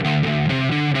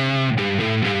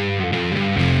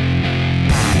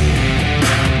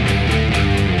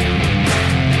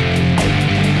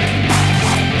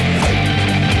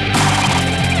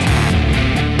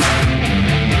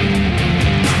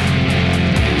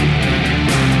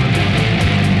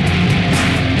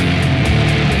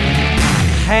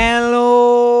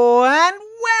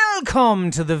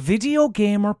Welcome to the Video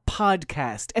Gamer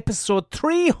Podcast, episode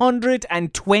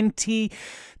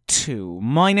 322.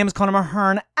 My name is Conor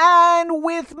Mahern, and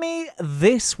with me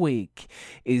this week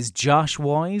is Josh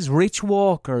Wise, Rich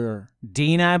Walker,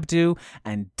 Dean Abdu,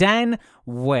 and Dan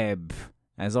Webb,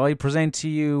 as I present to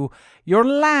you your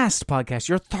last podcast,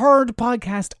 your third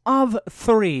podcast of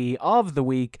 3 of the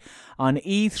week on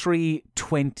E3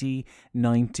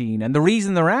 2019. And the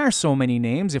reason there are so many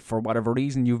names, if for whatever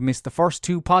reason you've missed the first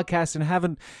 2 podcasts and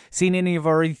haven't seen any of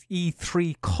our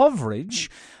E3 coverage,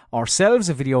 ourselves,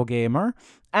 a video gamer,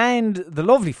 and the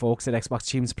lovely folks at Xbox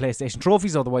Teams PlayStation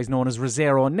Trophies, otherwise known as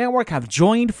Rezero Network, have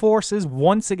joined forces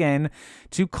once again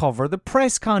to cover the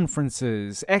press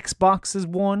conferences. Xbox's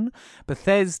one,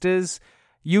 Bethesda's,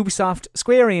 Ubisoft,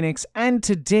 Square Enix, and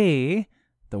today,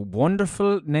 the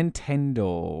wonderful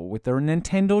Nintendo with their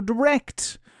Nintendo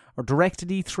Direct, or Direct at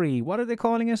E3. What are they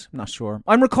calling it? I'm not sure.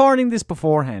 I'm recording this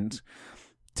beforehand,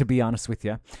 to be honest with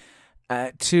you,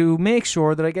 to make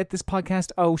sure that I get this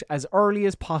podcast out as early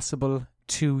as possible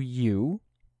to you.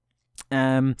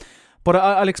 But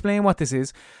I'll explain what this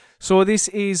is. So this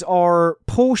is our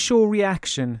post-show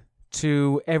reaction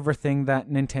to everything that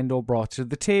Nintendo brought to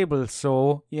the table.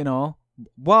 So, you know,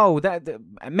 wow, that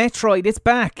Metroid, it's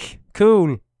back.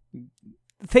 Cool.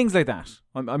 Things like that.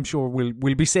 I'm sure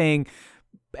we'll be saying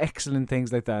excellent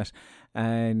things like that,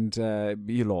 and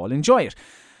you'll all enjoy it.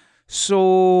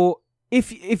 So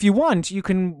if you want, you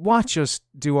can watch us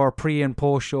do our pre and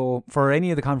post show for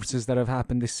any of the conferences that have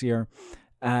happened this year,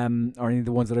 or any of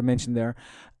the ones that I mentioned there,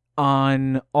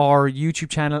 on our YouTube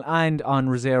channel and on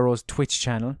Rezero's Twitch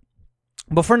channel.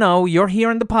 But for now, you're here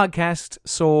on the podcast,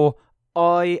 so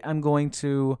I am going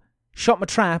to shut my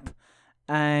trap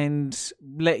and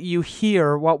let you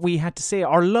hear what we had to say,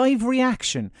 our live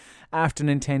reaction after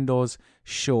Nintendo's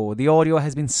show. The audio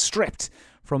has been stripped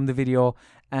from the video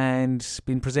and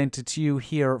been presented to you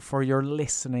here for your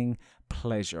listening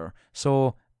pleasure.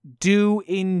 So do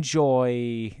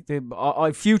enjoy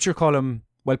the future column,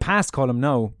 well, past column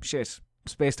now,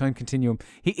 Space-Time Continuum.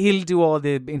 He'll do all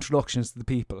the introductions to the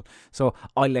people, so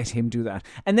I'll let him do that.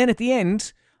 And then at the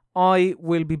end, I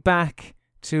will be back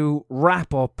to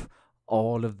wrap up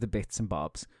all of the bits and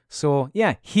bobs. So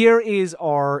yeah, here is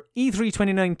our E3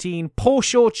 2019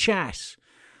 post-show chat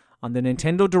on the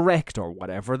Nintendo Direct, or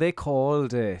whatever they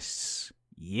called it.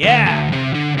 Yeah!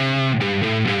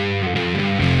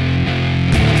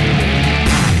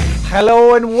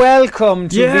 Hello and welcome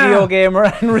to Video Gamer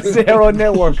and Rezero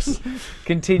Networks.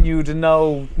 Continued and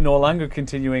now no longer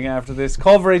continuing after this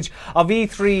coverage of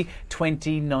E3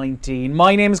 2019.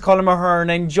 My name is Colin Mahern,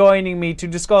 and joining me to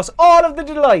discuss all of the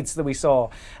delights that we saw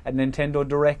at Nintendo's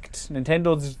Direct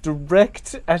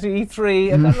at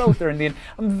E3, and I'm out there in the end.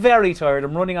 I'm very tired.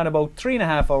 I'm running on about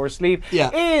 3.5 hours sleep.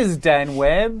 Is Dan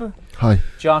Webb. Hi.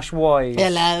 Josh Wise.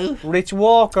 Hello. Rich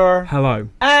Walker. Hello.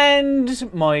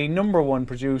 And my number one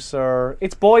producer,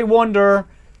 it's Boy Wonder,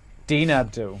 Dean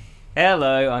Abdu.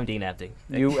 Hello, I'm Dean Abdu.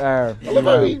 You are. I love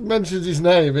how he mentions his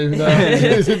name even though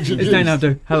he's introduced. It's Dean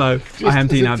Abdu. Hello, I am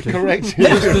Dean Abdu. Correct.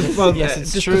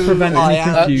 Just to prevent any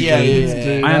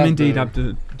confusion. I am indeed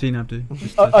Dean Abdu.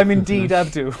 I'm indeed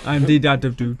Abdu. I'm indeed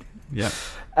Abdu. Yeah.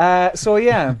 So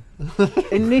yeah,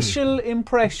 initial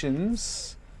impressions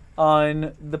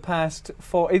on the past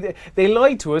 4. They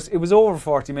lied to us. It was over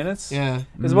 40 minutes. Yeah.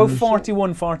 It was about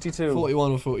 41, 42.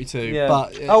 41 or 42. Yeah.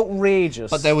 But, outrageous.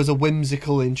 But there was a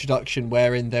whimsical introduction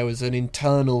wherein there was an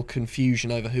internal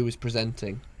confusion over who was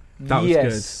presenting. That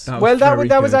was good.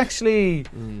 That was actually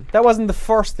that wasn't the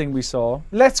first thing we saw.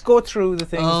 Let's go through the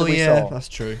things that we saw. That's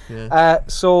true. Yeah.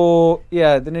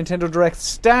 The Nintendo Direct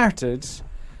started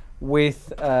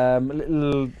with a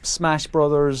little Smash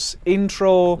Brothers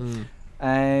intro.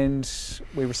 And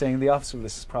we were saying the opposite.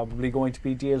 This is probably going to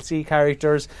be DLC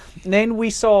characters. And then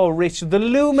we saw Rich, the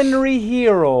Luminary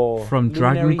Hero from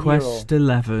Dragon Quest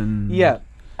XI. Yeah,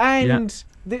 and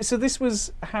so this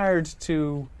was hard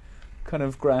to kind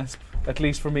of grasp, at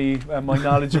least for me, my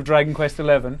knowledge of Dragon Quest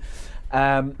XI.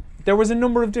 There was a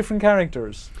number of different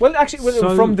characters. Well, actually,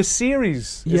 from the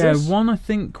series. One I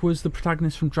think was the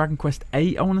protagonist from Dragon Quest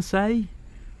VIII. I want to say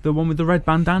the one with the red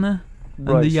bandana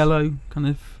and the yellow kind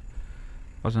of,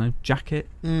 I don't know, jacket.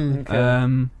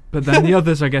 Okay. But then the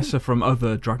others, I guess, are from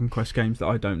other Dragon Quest games that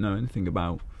I don't know anything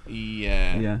about.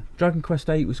 Yeah. Dragon Quest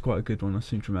VIII was quite a good one, I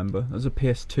seem to remember. That was a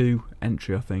PS2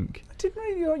 entry, I think. I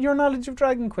didn't know your knowledge of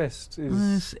Dragon Quest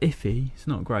is... It's iffy. It's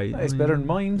not great. It's better than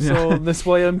mine, so that's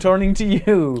why I'm turning to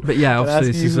you. But yeah,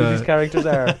 obviously this is who these characters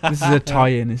are. This is a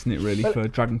tie-in, isn't it, really, for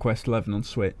Dragon Quest XI on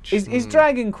Switch. Is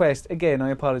Dragon Quest, again, I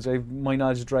apologise, my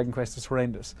knowledge of Dragon Quest is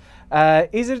horrendous.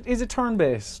 Is it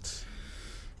turn-based?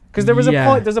 Because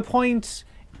there's a point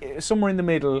somewhere in the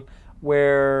middle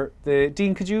where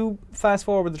Dean, could you fast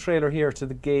forward the trailer here to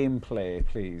the gameplay,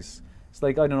 please? It's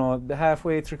like, I don't know,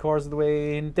 halfway, 3/4 of the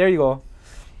way in. There you go.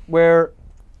 Where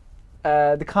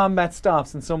the combat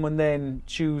stops and someone then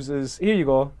chooses, here you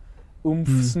go,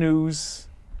 snooze.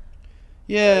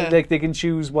 Yeah. Like they can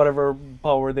choose whatever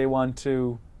power they want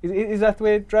to. Is that the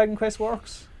way Dragon Quest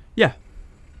works? Yeah,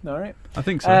 All right. I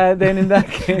think so. Then in that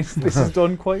case, this is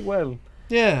done quite well.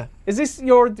 Yeah. Is this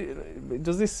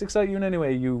does this excite you in any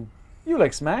way? You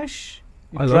like Smash?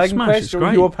 I love Dragon Smash, Quest, it's or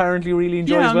great. you apparently really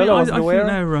enjoy Yeah, as well. I I wasn't aware.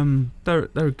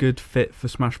 think they're a good fit for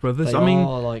Smash Brothers. They I mean,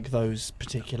 are like those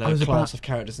particular I was class about- of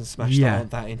characters in Smash Yeah. that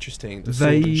aren't that interesting. The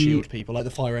Sword and Shield people, like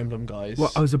the Fire Emblem guys.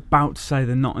 well, I was about to say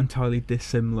they're not entirely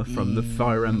dissimilar from the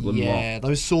Fire Emblem Yeah,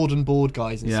 those Sword and Board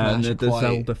guys in lot. Yeah, Smash and are the quite...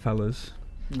 Zelda fellas.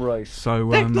 Right. So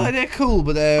They're cool,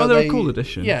 but they're they're a cool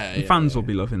addition. Yeah, And yeah, fans yeah. will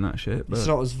be loving that shit. But It's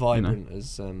not as vibrant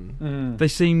as. they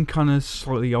seem kind of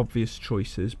slightly obvious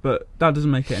choices, but that doesn't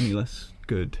make it any less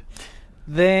good.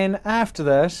 Then after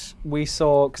that, we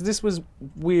saw, because this was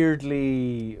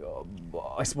weirdly,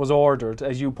 I suppose, ordered,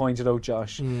 as you pointed out,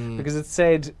 Josh, because it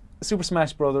said Super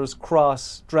Smash Brothers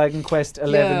Cross Dragon Quest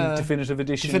 11 Yeah. Definitive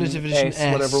Edition, Definitive Edition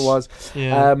S. whatever it was.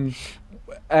 Yeah.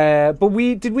 But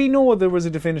did we know there was a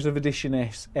Definitive Edition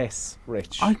S,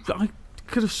 Rich? I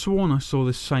could have sworn I saw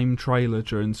this same trailer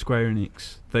during Square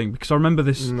Enix thing because I remember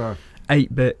this No.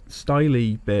 8-bit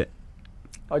styly bit.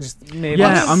 I just maybe.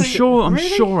 Yeah, I I'm think- sure. I'm really?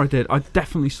 sure I did. I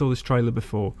definitely saw this trailer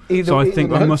before, Either so I way-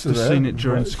 think Well, I must have that's seen it. it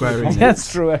during That's Square it. Enix.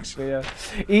 That's true, actually. Yeah.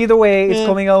 Either way, it's Yeah.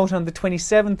 coming out on the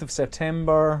 27th of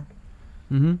September.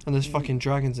 hmm And there's fucking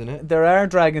dragons in it. There are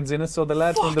dragons in it, so the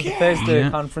lad from the Fuck yeah. Bethesda Yeah.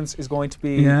 conference is going to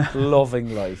be Yeah.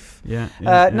 loving life. Yeah.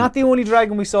 Not the only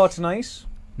dragon we saw tonight.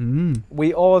 Mm.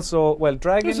 We also,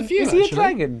 dragon. There's a few, is he actually. a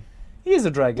dragon? He is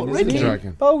a dragon, What, isn't Red he?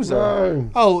 Dragon? Bowser. No.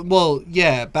 Oh, well,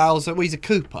 yeah, Bowser. Well, he's a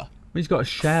Koopa. He's got a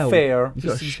shell. Fair. He's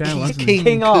got a He's- shell, he's a hasn't king. he?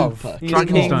 King of. Koopa. He's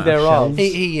Dragons the king don't have thereof. shells.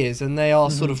 He is, and they are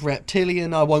sort of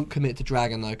reptilian. I won't commit to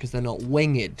dragon, though, because they're not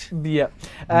winged. Yeah.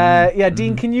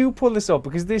 Dean, can you pull this up?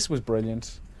 Because this was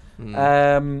brilliant.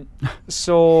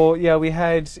 So, yeah, we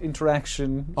had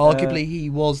interaction. Arguably, he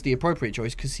was the appropriate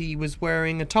choice because he was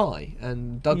wearing a tie,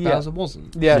 and Doug Yeah. Bowser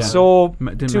wasn't. Yeah, Yeah. so Didn't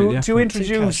make the to effort.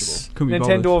 introduce Too Couldn't be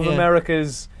Nintendo bothered. of Yeah.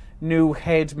 America's new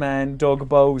head man, Doug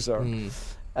Bowser,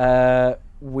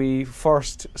 we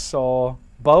first saw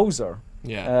Bowser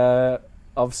Yeah.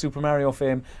 of Super Mario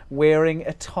fame wearing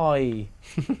a tie.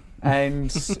 And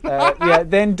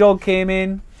then Doug came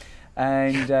in,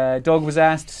 and Doug was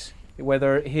asked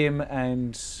whether him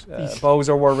and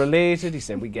Bowser were related. He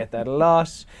said, we get that a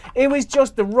lot. It was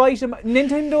just the right amount.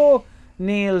 Nintendo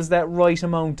nails that right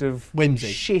amount of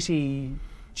Whimsy. shitty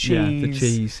cheese, Yeah, the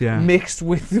cheese. Yeah. mixed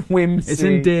with whimsy. It's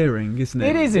endearing, isn't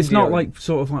it? It is It's not endearing. like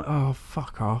sort of like, oh,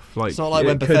 fuck off. Like It's not like it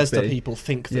when could Bethesda be. people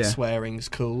think that Yeah. swearing's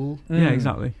cool. Yeah, Mm.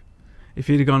 exactly. If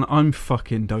you'd have gone, I'm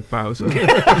fucking Doug Bowser. yeah.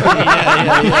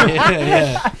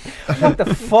 What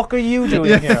the fuck are you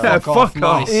doing here? Fuck off my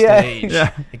off. Yeah. stage.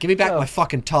 Yeah. Give me back my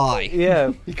fucking tie.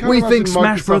 Yeah, You can't We imagine think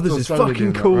Smash Microsoft Brothers or is Sony fucking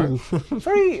doing that, cool. right?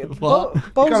 very. What? You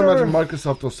can't imagine Bowser,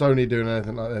 Microsoft or Sony doing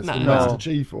anything like this. No. And No. Master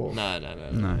Chief or... No.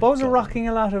 No. Bowser rocking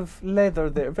a lot of leather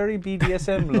there. Very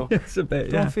BDSM look. It's a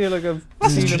bit, Don't yeah. feel like I've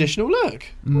That's seen his him. traditional look.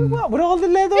 What, with all the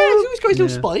leather? Yeah, he's always got his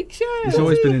little Yeah. spikes. Yeah. He's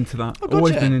always been into that. I gotcha.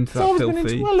 Always been into It's that always been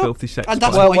filthy, into- well, look, filthy sex. and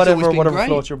that's spice. why he's always been whatever great.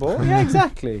 floats your boat. Yeah,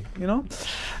 exactly. You know.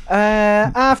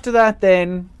 After that,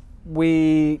 then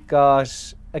we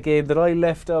got a game that I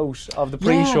left out of the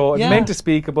pre-show and yeah. meant to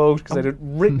speak about because I had it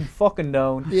written fucking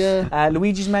down. Yeah.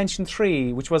 Luigi's Mansion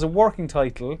 3, which was a working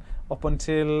title up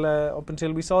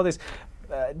until we saw this.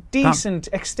 Decent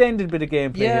extended bit of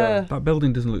gameplay Yeah. That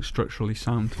building doesn't look structurally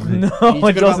sound to me. here. No, He's it talking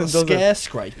about doesn't. the Does it? scare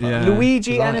scraper. Yeah.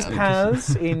 Luigi and Right. his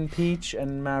pals in Peach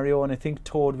and Mario, and I think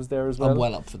Toad was there as well. I'm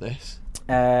well up for this.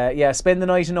 Spend the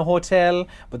night in a hotel,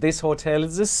 but this hotel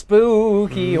is a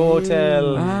spooky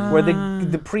hotel where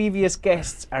the previous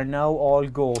guests are now all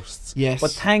ghosts. Yes.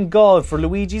 But thank God for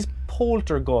Luigi's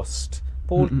poltergust.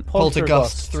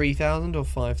 Poltergust 3,000 or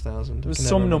 5,000? It was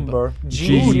some number.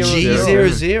 G00.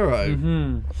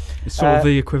 G00. It's sort of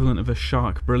the equivalent of a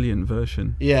Shark Brilliant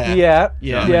version. Yeah.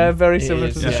 Yeah, very It similar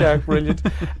is, to the yeah. Shark Brilliant.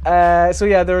 So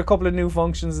yeah, there are a couple of new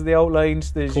functions that they outlined.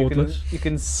 There's Cordless. you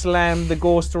can slam the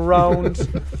ghost around.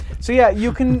 So yeah,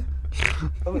 you can.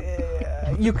 What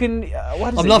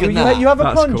is I'm it? loving that. You have a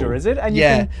That's plunger, cool. is it? And you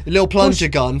Yeah. can A little plunger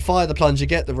gun, fire the plunger,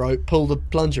 get the rope, pull the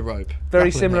plunger rope.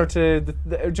 very Grappling similar hook. to do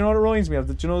you know what it reminds me of?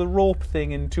 Do you know the rope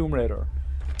thing in Tomb Raider?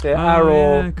 The Oh,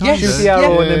 arrow, yeah, kinda. shoot the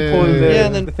arrow and then pull the, Yeah,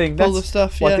 and then the thing. pull That's the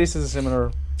stuff, what yeah. this is a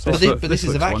similar. But, This thi- look- but this this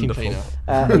is a looks vacuum wonderful.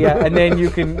 cleaner. Yeah, and then you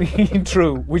can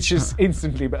true, which is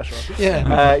instantly better.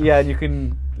 Yeah. Yeah, and you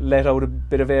can let out a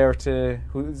bit of air to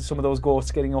some of those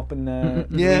ghosts getting up in Yeah,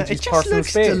 Luigi's it just personal looks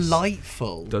space.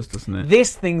 delightful. Doesn't it?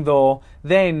 This thing, though,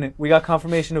 then we got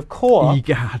confirmation of co-op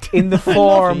Egad. in the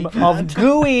form of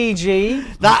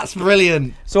Gooigi. That's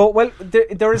brilliant. So, well,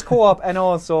 there is co-op, and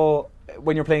also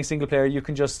when you're playing single player, you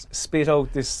can just spit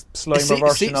out this Slimer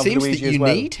version of seems Luigi that as you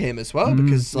well. need him as well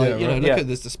because, like, Yeah, right. look at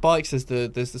there's the spikes, there's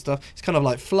the stuff. It's kind of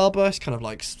like Flubber. It's kind of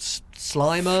like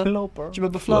Slimer. Flubber. Do you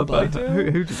remember Flubber?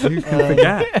 Who can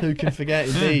forget? Who can forget,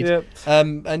 indeed. Yeah.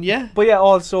 And yeah, But yeah,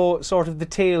 also sort of the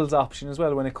Tails option as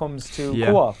well when it comes to Yeah.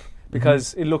 co-op,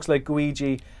 because it looks like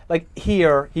Luigi. Like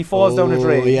here, he falls down a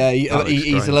drain. Yeah, That looks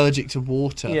he's great. allergic to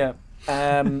water. Yeah.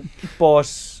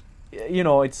 But you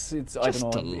know, it's I Just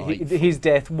don't know. delightful. His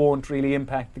death won't really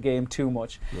impact the game too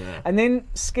much. Yeah. And then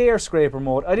Scare Scraper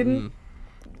mode. I didn't.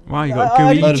 Wow, you got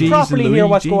I Luigi's didn't properly and hear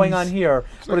what's Luigi's. going on here.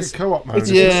 It's But like it's a co-op mode. it's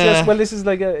Yeah. just, well, this is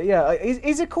like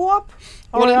is it co-op?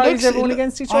 Or Well, is everyone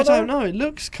against each I other? don't know. It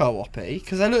looks co-op-y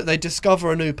because they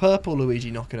discover a new purple Luigi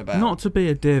knocking about. Not to be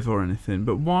a div or anything,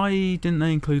 but why didn't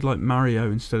they include like Mario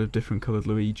instead of different coloured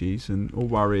Luigis or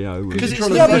Wario? Because and it's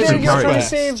Yeah, but Luigi's you're trying to quest.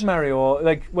 save Mario.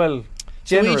 Like, well,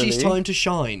 generally, Luigi's time to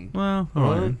shine. well,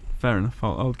 alright, then. Fair enough.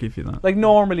 I'll give you that. like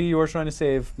normally you were trying to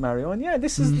save Mario, and yeah,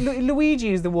 this is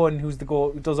Luigi is the one who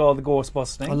does all the ghost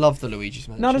busting. I love the Luigi's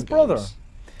Mansion. Not his brother. games.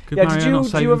 Could Yeah, Mario do not you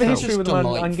save have a himself? history with him on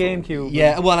Delightful. GameCube?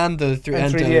 Yeah, well, and the And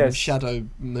 3DS. Shadow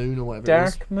Moon or whatever it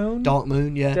was. Dark Moon. Dark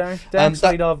Moon, yeah. Dark that-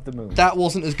 side of the moon. That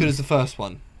wasn't as good as the first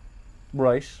one.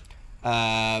 Right.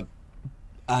 And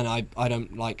I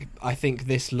don't like. I think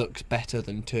this looks better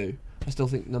than 2. I still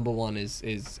think number 1 is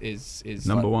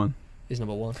Number like, one. Is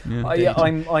number 1. Yeah. Yeah,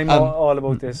 I'm all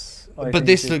about this. I But think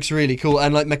this it- looks really cool,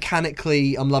 and like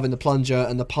mechanically, I'm loving the plunger,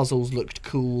 and the puzzles looked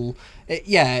cool.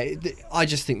 I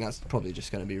just think that's probably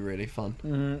just going to be really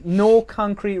fun. no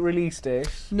concrete release date.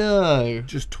 No,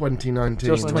 Just 2019.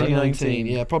 Just wasn't it? 2019.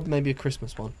 Yeah, probably maybe a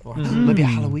Christmas one, or maybe a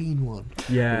Halloween one.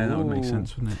 Yeah, that would make Ooh.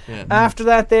 sense, wouldn't it? Yeah. After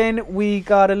that, then we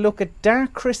got a look at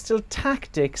Dark Crystal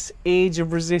Tactics: Age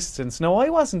of Resistance. Now, I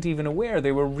wasn't even aware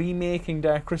they were remaking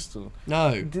Dark Crystal.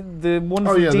 No, The one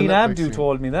Oh, from yeah, the Dean Netflix Abdu thing.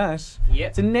 told me that. Yeah.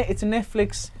 It's a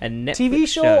Netflix A Netflix TV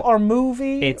show or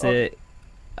movie. It's or- a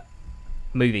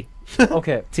movie,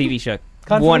 okay. TV show.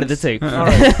 Confidence? One of the two. All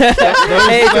right. It's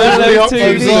one of the those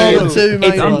options two. there. Those are the two main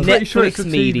It's a ones. I'm pretty sure it's Netflix a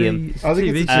medium. I think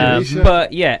it's a TV TV series. show.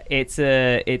 But yeah, it's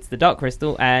the Dark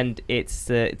Crystal, and it's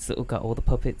sort of got all the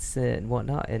puppets and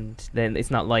whatnot, and then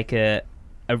it's not like a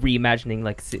reimagining,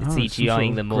 like it's some sort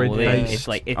CGIing of them all in. grid-based It's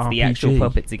like it's RPG. the actual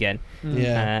puppets again,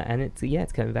 Yeah. and it's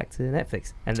coming back to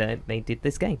Netflix, and then they did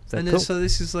this game. So And cool. so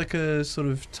this is like a sort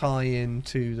of tie-in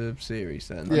to the series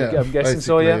then. Yeah, I'm guessing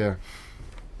so, basically, yeah.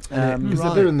 Because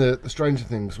Right. they're doing the Stranger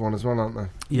Things one as well, aren't they?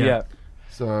 Yeah.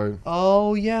 So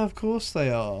Oh yeah, of course they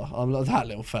are. That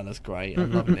little fella's great.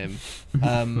 I'm loving him.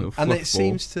 Little And it fluff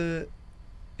seems to.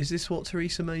 Is this what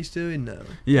Theresa May's doing now?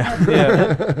 Yeah.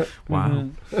 Yeah. Wow.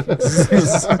 This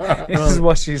is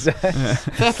what she said. Yeah.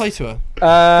 Fair play to her.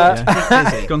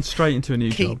 Yeah. Busy. Gone straight into a new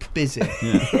job. Keep busy.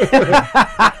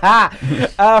 Yeah.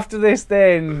 After this,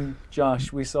 then,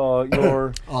 Josh, we saw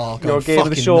your Oh, God, your game of the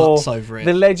fucking show, nuts over it.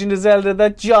 The Legend of Zelda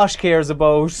that Josh cares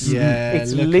about. Yeah,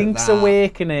 It's look at Link's that.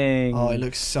 Awakening. Oh, it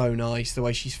looks so nice the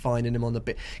way she's finding him on the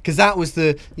bit, because that was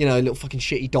the little fucking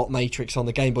shitty dot matrix on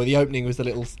the Game Boy. The opening was the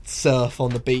little surf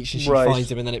on the beach, and she Right.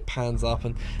 finds him, and then it pans up,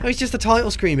 and it's just the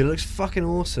title screen. But it looks fucking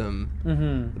awesome.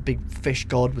 Mm-hmm. The big fish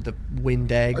god with the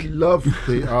wind egg. I love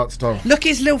the art style. Look at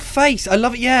his little face. I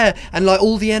love it. Yeah, and like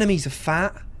all the enemies are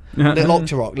fat. Little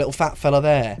Octorok, little fat fella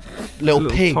there. Little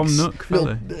pigs. Tom Nook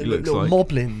fella, he looks little like.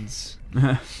 moblins.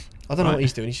 I don't know what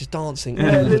he's doing. He's just dancing all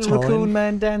Yeah, the little time. raccoon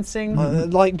man dancing.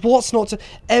 Like, what's not to...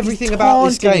 Everything He's about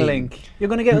this taunting game. Link. You're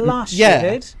going to get lost, Yeah,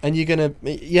 shithead. and you're gonna...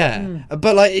 Yeah.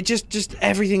 But, like, it just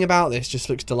everything about this just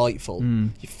looks delightful. You're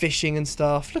fishing and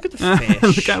stuff. Look at the fish.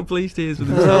 Look how pleased he is with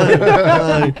himself.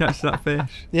 You catch that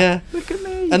fish. Yeah. Look at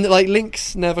me. And, like,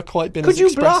 Link's never quite been Could as you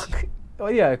expressive. block? Oh,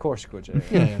 yeah, of course you could.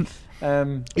 Yeah.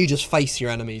 But You just face your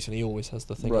enemies, and he always has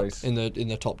the thing Right. up in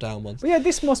the top-down ones. yeah,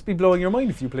 this must be blowing your mind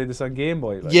if you play this on Game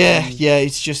Boy. Like, Yeah,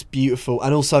 it's just beautiful,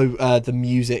 and also the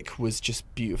music was just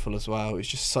beautiful as well. It was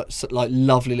just such like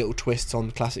lovely little twists on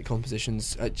classic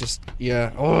compositions.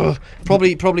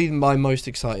 Probably my most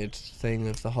excited thing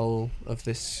of the whole of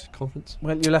this conference.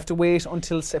 Well, you'll have to wait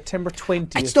until September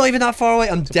 20th. It's not even that far away.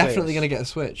 I'm To play definitely it. going to get a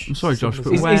Switch. I'm sorry, Josh,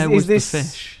 but Is- where is was this- the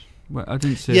fish? Well, I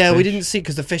didn't see. a Yeah, we fish. didn't see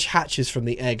because the fish hatches from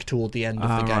the egg toward the end of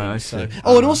the game. Right, I so. see.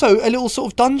 Oh, and also a little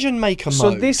sort of dungeon maker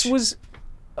So mode. this was...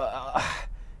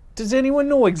 does anyone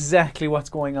know exactly what's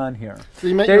going on here? So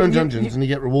you make There- your own you- dungeons and you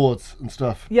get rewards and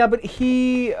stuff. Yeah, but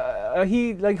he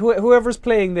like whoever's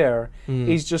playing there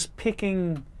is just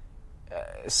picking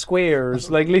squares,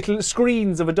 like little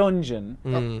screens of a dungeon,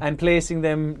 Mm. and placing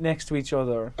them next to each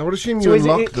other. I would assume So you is it-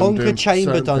 unlock it them Conquer doing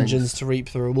chamber certain dungeons things. to reap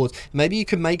the rewards. Maybe you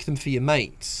could make them for your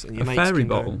mates. And your A mates fairy can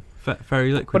go, bottle,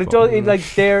 fairy liquid. But it bottle. does. It,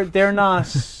 like they're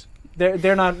not.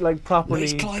 They're not like properly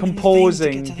He's climbing the thing to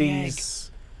composing get to the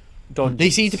these dungeons. They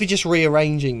seemed to be just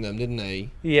rearranging them, didn't they?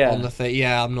 Yeah. On the thing.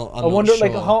 Yeah, I'm not. I wonder, not sure.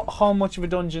 like, how much of a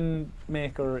dungeon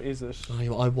maker is it?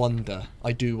 I wonder.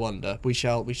 I do wonder. We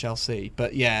shall see.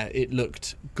 But yeah, it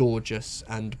looked gorgeous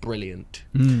and brilliant.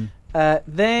 Mm.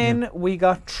 Then we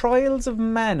got Trials of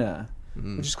Mana,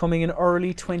 Mm. which is coming in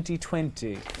early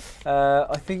 2020.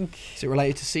 I think Is it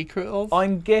related to Secret of?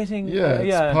 I'm getting. Yeah, it's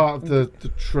yeah. part of the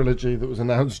trilogy that was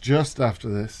announced just after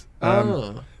this.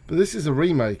 Ah. But this is a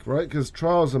remake, right? Because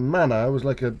Trials of Mana was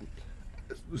like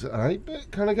was it an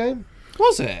 8-bit kind of game?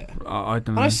 Was it? I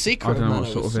don't know. I know Secret I don't of know Mana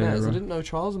what sort was of SNES. I era. didn't know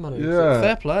Trials of Mana was. Yeah.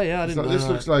 Fair play. Yeah, I It's didn't like, know this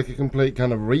that. looks like a complete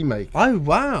kind of remake. Oh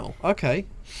wow. Okay.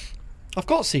 I've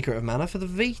got Secret of Mana for the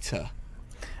Vita.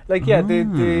 Like, yeah,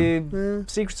 the Yeah.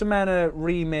 Secrets of Mana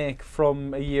remake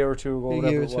from a year or two ago, A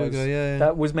whatever year or it two was, ago, yeah.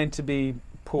 that was meant to be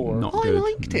poor. Not I good.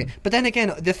 liked it, but then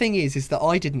again, the thing is that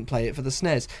I didn't play it for the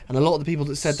SNES, and a lot of the people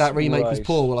that said that remake was Right.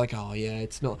 poor were like, "Oh yeah,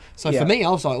 it's not." So Yeah. for me, I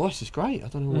was like, "Well, this is great." I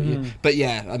don't know what you, Mhm. but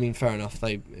yeah, I mean, fair enough.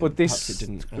 But perhaps this it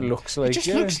didn't. looks like it just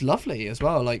yeah. looks lovely as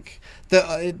well. Like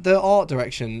the art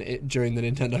direction during the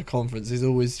Nintendo conference is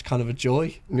always kind of a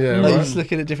joy. Yeah, Like, right. just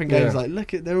looking at different games, Yeah. like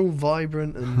look at they're all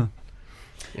vibrant and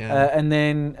yeah. And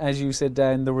then, as you said,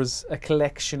 Dan, there was a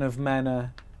collection of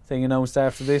mana thing announced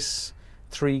after this.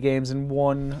 3 games in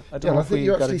one. I don't Yeah, and know I if think we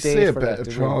you got actually a see date a for bit that. of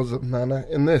did we? Trials of Mana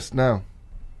in this now.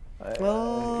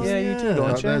 Oh, yeah, you do, yeah.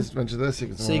 don't Like, you? there's Adventure There's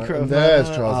Secrets of Mana, Secret and of there's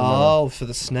Mana. Trials of Mana. Oh, for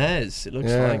the SNES, it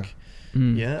looks Yeah. like.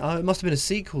 Mm. Yeah, it must have been a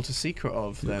sequel to Secret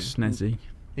of then. Looks snazzy.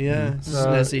 Yeah, Mm.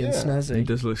 snazzy and yeah. It snazzy.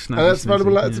 does look snazzy. And that's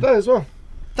available later snazzy, today as well.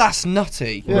 That's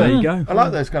nutty. Yeah. There you go. I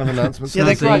like those kind of announcements. Yeah,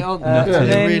 they're Snazzy. great, aren't they? And They're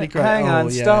then, really great. hang on, Oh,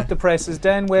 yeah. stop the presses.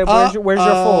 Dan Webb, where's your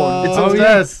phone? It's Oh,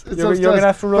 upstairs. It's You're upstairs. going to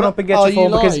have to run But up and get oh, your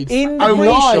phone you because lied. in the I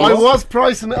pre-show, was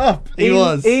pricing it up. He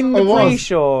was. in the I was.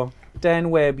 pre-show, Dan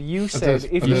Webb, you said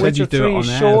did. if I you did. Witcher You said you'd do it 3 on is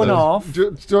air, shown though. off, Do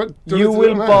you to will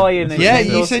do it buy now? a Nintendo Yeah,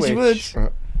 you said you would. Switch.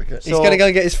 Right, okay. He's going to go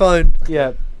and get his phone.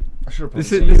 Yeah. I should have This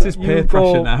probably is said You peer go-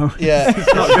 pressure now. Yeah.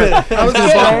 I was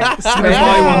Spend- spend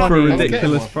Buy one for a money.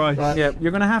 ridiculous one. price. Right. Yeah,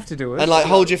 you're going to have to do it. And like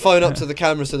hold your phone up to the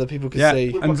camera so that people can Yeah,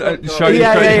 see. and show Yeah, you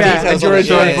yeah, show yeah. you And you're show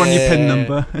enjoying everyone your PIN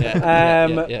number.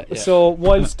 Yeah. So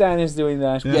whilst Dan is doing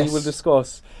that, Yes. we will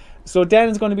discuss. So Dan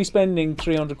is going to be spending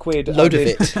 300 quid on Load of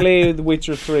this it. to play The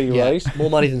Witcher 3, Yeah, right? more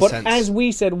money than But sense. as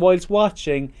we said whilst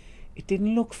watching, it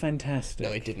didn't look fantastic.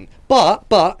 No, it didn't. But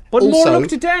But also, more luck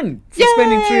to Dan for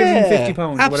spending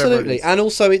 £350. Absolutely, Whatever it is. and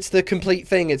also it's the complete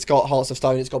thing. It's got Hearts of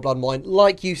Stone, it's got Blood and Wine,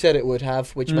 like you said it would have,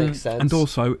 which makes sense. And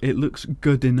also, it looks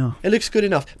good enough. it looks good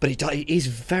enough, but it is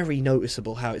very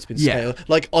noticeable how it's been Yeah. scaled.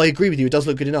 Like I agree with you, it does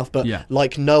look good enough, but Yeah.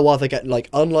 like no other like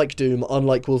unlike Doom,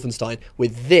 unlike Wolfenstein,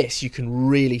 with this you can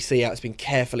really see how it's been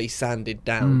carefully sanded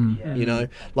down. You know,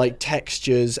 like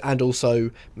textures and also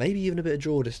maybe even a bit of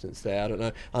draw distance there. I don't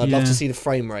know. I'd love Yeah. to see the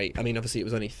frame rate. I mean, obviously it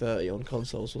was only 30 on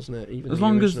consoles, wasn't it? Even As the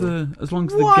long as original. the Was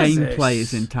gameplay it?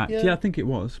 is intact. Yeah. Yeah, I think it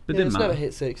was, but Yeah, it it's didn't never matter.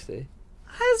 hit 60.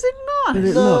 Has it not? But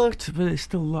it No. looked, but it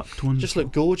still looked wonderful. Just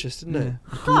looked gorgeous, didn't it?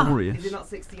 Yeah, glorious. Is it not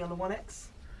 60 on the One X?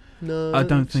 No, I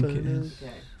don't think so, it no. is.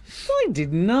 I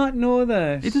did not know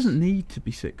that. It doesn't need to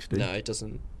be 60. No, it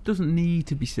doesn't. Doesn't need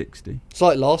to be 60. It's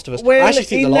like Last of Us. Well, I actually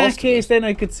think in the that Last case, of Us. then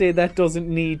I could say that doesn't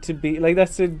need to be like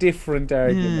that's a different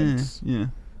argument. Yeah.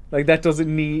 Like that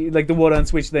doesn't need like the one on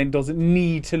Switch then doesn't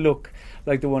need to look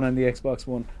like the one on the Xbox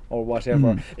One or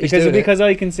whatever. He's doing it. Because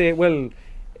I can say, well,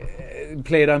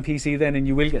 play it on PC then and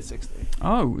you will get 60.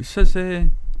 Oh, it says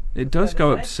it does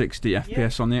go up to 60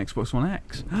 FPS on the Xbox One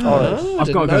X. Oh, I I've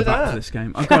didn't got to know go back that. to this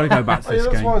game. I've got to go back to Oh, yeah, this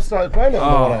that's why I game. started playing it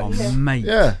on the Oh, One X. mate.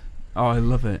 Yeah. Oh, I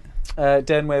love it.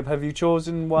 Dan Webb, have you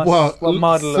chosen what Well,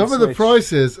 model some of the Switch?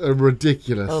 prices are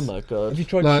ridiculous. Oh my god. Have you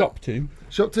tried Like- Shop 2?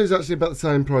 Shop 2 is actually about the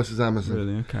same price as Amazon.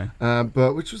 Really? Okay.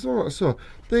 But which was the one that I saw.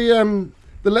 The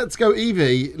Let's Go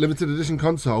Eevee limited edition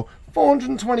console,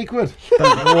 420 quid.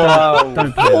 Wow.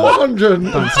 Don't play that.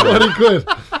 420 quid.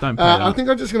 Don't play that. I think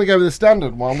I'm just going to go with the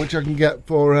standard one, which I can get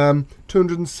for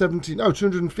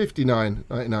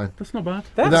 259.99. That's not bad.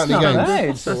 That's Without any not games. bad.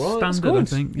 That's alright, that's standard, I good.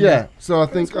 think. Yeah, so I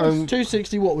think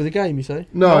 260 what with a game, you say?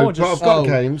 no, No, but just- I've got oh,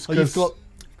 games. Oh, you've 'cause- got.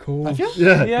 Cool. Have you?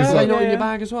 yeah, Yeah, 'cause Are they I- not in yeah. your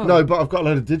bag as well? no, but I've got a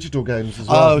load of digital games as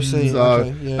well. Oh, I see. So,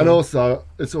 Okay, yeah. and also,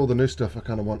 it's all the new stuff I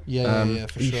kind of want. Yeah, yeah,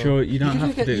 for Are you sure. sure you don't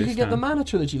have to do You this could get the now? Mana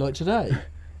trilogy like today.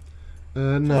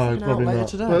 No, probably later not.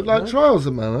 today, But like no? trials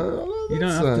of mana. You don't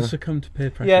have to succumb to peer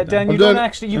pressure. Yeah, Dan, you I'm don't doing-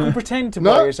 actually. You can pretend to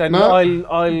No, buy it, and no.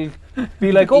 I'll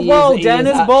be like, "Oh He wow, is Dan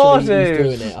has actually- bought he's it."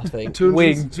 doing it, I think.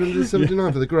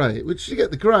 279 for the grey. Which do you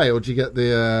get, the grey or do you get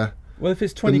the? Well, if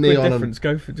it's 20 quid neon and- difference,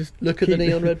 go for just Look at the keep-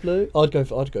 neon red blue. I'd go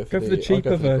for Go for the cheaper I'd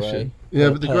go for the version. grey. Yeah,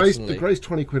 Well, but the personally. grey's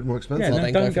 20 quid more expensive. Yeah, Well, no,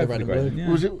 then don't go go for the for the red grey.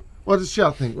 and then, Yeah. What does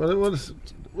Shout think?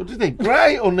 What do you think?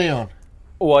 Grey or neon?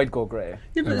 Oh, I'd go grey.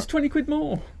 Yeah, but it's 20 quid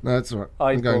more. No, that's all right.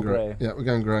 I'd I'm going go grey. grey. Yeah, we're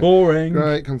going grey. Boring.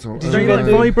 Grey console. Did Don't you you like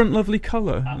get the- vibrant, lovely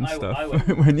colour and I stuff?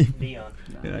 would when you, neon.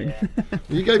 Yeah.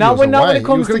 You gave Now, yours when away. it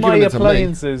comes You to were gonna my give it to me.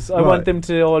 appliances, I Right. want them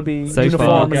to all be So uniform,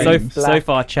 far, and so black,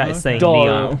 far, chat is saying dull,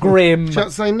 neon. grim.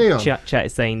 Chat saying neon. Chat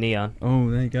is saying neon. Oh,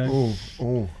 there you go. Oh,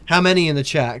 oh. How many in the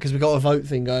chat? Because we've got a vote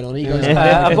thing going on. You guys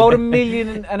About 1.5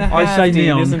 million, I half, say Dean,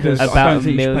 neon isn't because it? About I don't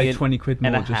think you should pay 1.5 20 quid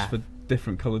more million. just for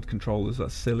different coloured controllers.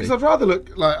 That's silly. Because I'd rather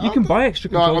look like. You can buy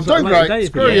extra No, I'm controllers doing at a later great. date if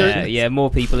Screw you you. want. Yeah, more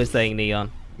people are saying neon.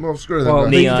 Well, screw them. Well,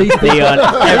 guys. Neon, these- neon.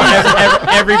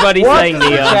 Everybody's What saying does the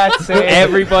neon. chat say?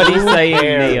 Everybody's Who saying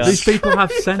cares? neon. These people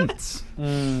have sense.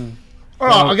 All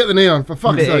right, I'll get the neon for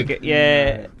fuck's sake.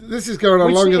 Yeah. This is going on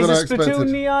Which longer is than I it Splatoon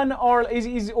expected. neon or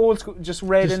is old school just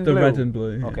red Just and the blue? red and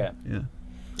blue. Yeah. Okay. Yeah.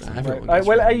 Everyone Right, gets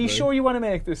well, red are and you blue. sure you want to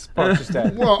make this purchase,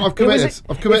 Dan? Well, I've committed.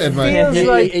 I've committed, it mate. feels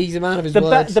like He's a man of his the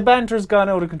words. the banter's gone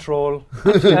out of control.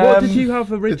 What Um, did you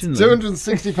have It's originally?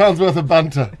 £260 worth of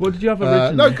banter. What did you have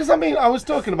originally? No, because I mean, I was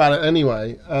talking about it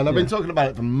anyway, and I've been talking about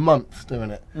it for months doing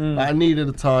it. Like, I needed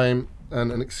a time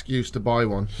and an excuse to buy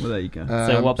one. Well, there you go.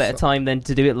 So what better time than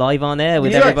to do it live on air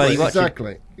with Exactly, everybody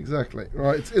watching? Exactly.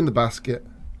 Right, it's in the basket.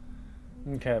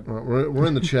 Okay. Right, we're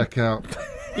in the checkout.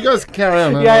 You guys can carry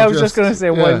on. Yeah, I'll I was just going to say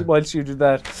yeah. whilst you did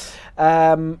that.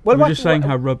 Well, We're just saying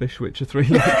how rubbish Witcher 3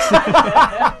 looks.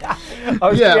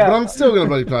 Yeah, but I'm still going to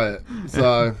bloody play it.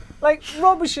 So like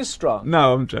rubbish is strong.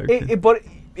 No, I'm joking. But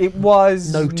it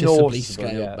was noticeably noticeable,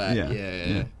 scaled yeah. back. Yeah.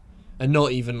 Yeah. And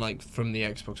not even like from the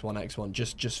Xbox One X one,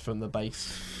 just from the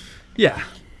base Yeah.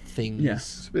 things. Yeah.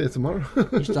 it's here tomorrow.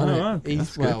 He's done Oh, it. okay,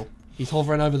 He's that's he's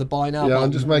hovering over the buy now. Yeah, I'm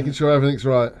button. just making sure everything's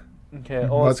right. Okay, Oh,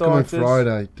 all it's coming sorted.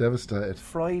 Friday. Devastated.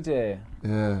 Friday.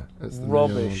 Yeah, it's the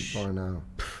Rubbish. neon by now.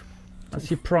 That's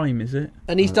your Prime, is it?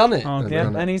 And he's done it. Oh, I've okay. Yeah,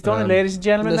 done it. and he's done it, Um, ladies and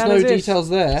gentlemen. There's that no is it. details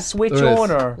there. Switch There is.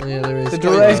 owner. Oh, yeah, there is. The He's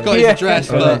got his direct- address.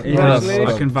 yeah. But Yes, Congratulations.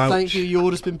 I can vouch. thank you. Your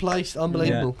order's been placed.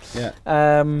 Unbelievable.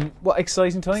 Yeah. What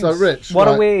exciting times! So, Rich, what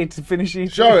a right. way to finish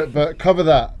each. Show it, but cover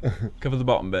that. Cover the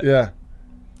bottom bit. Yeah.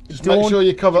 Just Don't- make sure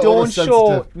you cover all Don't the show.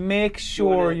 sensitive. Make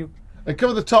sure you. And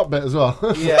cover the top bit as well.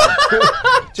 Yeah.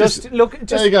 just look. Just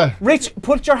There you go. Rich,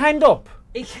 put your hand up.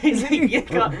 You can't-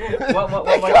 what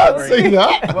am I Can't see covering?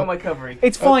 that. What am I covering?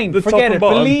 It's fine. the top Forget and it.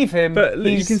 bottom. Believe him. But you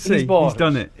he's, can see he's bought he's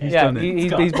done it. He's yeah, done it.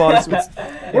 he's bought it.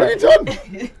 What have you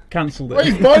done? Cancelled Wait,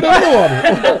 it. he's buying another one.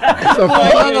 What the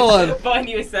fuck? Another one. Find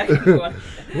you a second one.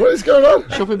 What is going on?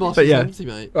 Shopping basket But yeah. empty,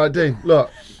 mate. Right, Dean, look,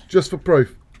 just for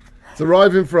proof. It's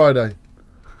arriving Friday.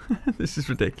 This is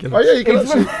ridiculous. Oh, yeah, you can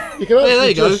actually, there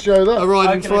you go. just show that.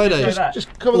 Arriving How can I just Friday. show that?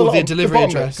 Just cover All the, the lot, delivery bottom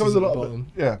bit, address cover is the at the lot of bottom.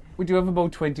 it. Yeah. We do have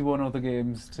about 21 other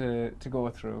games to go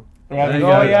through. There you Oh,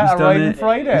 go. yeah, He's done arriving it.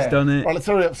 Friday. He's done it. Right, let's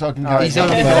hurry up so I can go. He's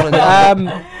only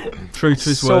gone True to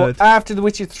his so word. after The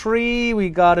Witcher 3, we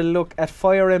got a look at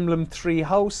Fire Emblem Three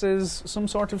Houses, some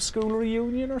sort of school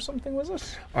reunion or something, was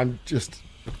it?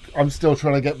 I'm still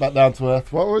trying to get back down to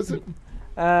earth. What was it?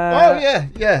 Oh Oh, yeah.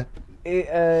 yeah.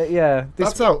 This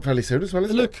That's out fairly soon as well, They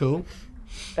isn't it? look cool.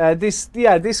 this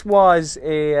was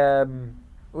a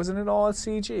wasn't it all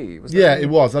CG? Was Yeah, it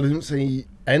was. I didn't see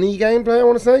any gameplay, I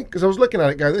want to say, because I was looking at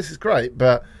it going, this is great,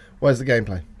 but where's the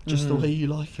gameplay? Just the way you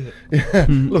like it. Yeah,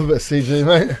 love a bit of CG,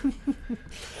 mate.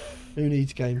 Who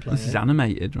needs gameplay? This is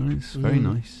animated, right? It's very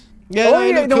nice. Yeah, Oh no,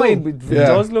 yeah, look no, cool. it Yeah.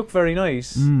 does look very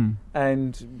nice, Mm.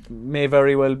 and may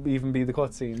very well even be the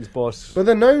cutscenes, but But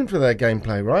they're known for their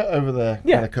gameplay, right? Over their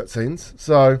Yeah. cutscenes.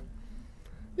 So,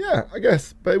 yeah, I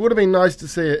guess. But it would have been nice to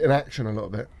see it in action a little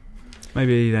bit.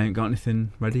 Maybe they ain't got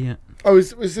anything ready yet. Oh,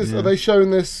 is this? Yeah. Are they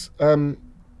showing this on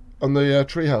the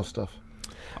Treehouse stuff?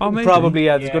 Oh, maybe. probably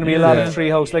there's going to be a lot Yeah. of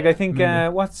Treehouse. Like I think Maybe.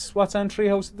 what's on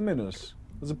Treehouse at the minute?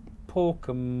 Was it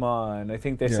Pokemon? I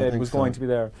think they Yeah, I said think was so. going to be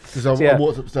there. Because I, So, yeah. I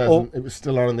walked upstairs Oh. and it was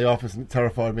still on in the office, and it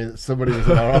terrified me that somebody was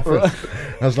in our office.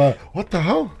 I was like, "What the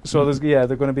hell? So they're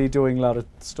going to be doing a lot of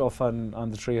stuff on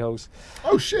the Treehouse.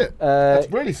 Oh shit! Uh,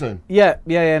 That's really soon." yeah,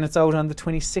 and it's out on the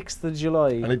 26th of July.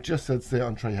 And it just said, "See it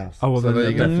on Treehouse." Oh, well, So then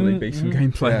there there'll you go. definitely be some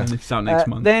gameplay Yeah. and it's out next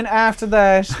month. Then after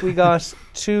that, we got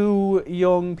two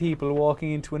young people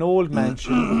walking into an old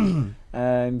mansion,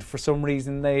 and for some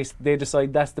reason they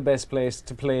decide that's the best place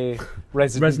to play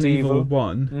Resident Evil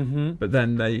 1, Mm-hmm. but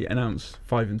then they announce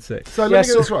 5 and 6. So let Yeah, me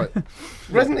get this right.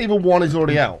 Resident Evil 1 is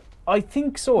already out. I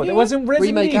think so. Yeah. There wasn't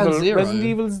Resident Remake and Evil, Zero. Resident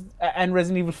Evil's, and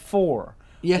Resident Evil 4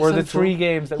 Yes, were the and 3 4.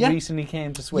 games that Yeah. recently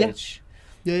came to Switch.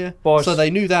 Yeah. But So they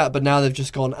knew that, but now they've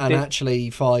just gone and They- actually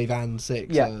 5 and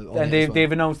 6. yeah, on and it as well.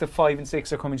 they've announced that 5 and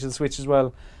 6 are coming to the Switch as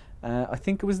well. I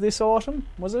think it was this autumn,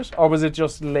 was it? Or was it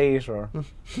just later?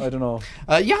 I don't know.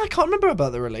 Yeah, I can't remember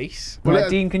about the release. Well, Right, it-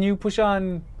 Dean, can you push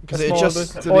on a Because it small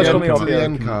just- bit? To Oh, it's the, coming end, up to the here.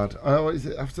 end card. Oh, is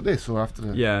it after this or after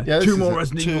the? Yeah, this 2 is more it.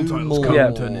 Resident 2 Evil titles more. coming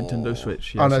Yeah. to Nintendo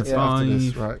Switch. Oh, no, Yes, it's at after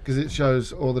this, 5. right? Because it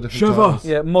shows all the different Shiver. titles.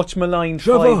 Yeah, much maligned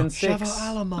Shiver. 5 and 6. Shava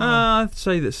Alamo. I'd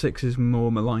say that 6 is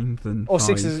more maligned than 5.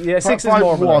 6 is, yeah, 6 is Five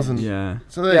more maligned. wasn't. Yeah.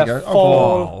 So there Yeah, you go.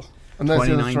 Fall. And there's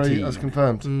the other 3 2019. as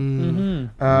confirmed.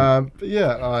 Mm-hmm. But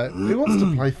yeah, who wants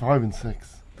to play 5 and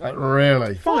 6? Like,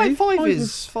 really? Five was-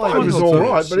 is Five is is all good,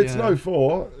 right, but it's yeah. no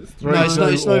 4. It's 3, No, it's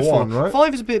no, 2, or 1, 4. right?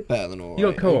 5 is a bit better than all right. You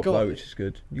got co-op It got- though, which is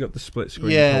good. You got the split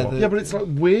screen Yeah, co-op. the- Yeah, but it's like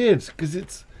weird because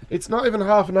it's not even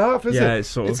half and half, is it? Yeah, it's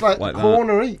sort of It's like, like a that.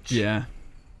 corner each. Yeah.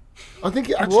 I think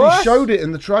it actually What? showed it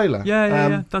in the trailer.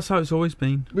 Yeah. That's how it's always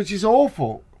been. Which is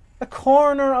awful. A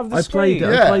corner of the I screen. played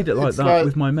it. Yeah, I played it like it's that like-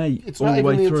 with my mate It's all not the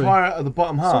way even the through. entire at the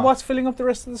bottom half. So what's filling up the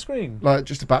rest of the screen? Like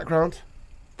just a background.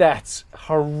 That's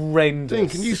horrendous. Dean,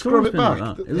 can you It's scrub always it been like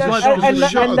back? that. It was That's- like and- that was and a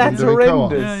shot of them that's doing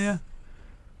horrendous. co-op. Yeah.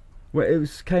 Well,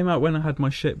 came out when I had my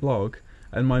shit blog,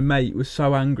 and my mate was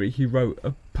so angry he wrote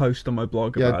a post on my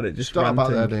blog Yeah, about it, just start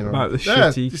ranting about there, Dean. about the Yeah,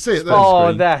 shitty. you see it there. Oh,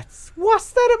 screen. that's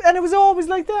what's that? And it was always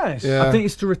like that. Yeah. I think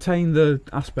it's to retain the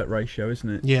aspect ratio, isn't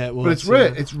it? Yeah, it was. But it's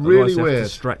weird. It's really Otherwise they have weird. to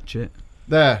stretch it.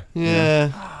 There.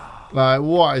 Yeah. Like,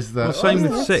 what is that? Well, same Oh,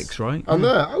 with that's- 6, right? And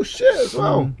there. Oh, shit, as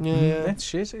well. Yeah. That's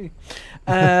shitty.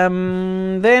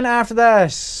 Then after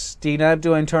that, Dean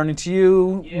Abdu, I'm turning to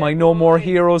you, my No More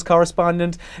Heroes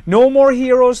correspondent. No More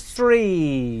Heroes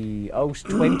 3 out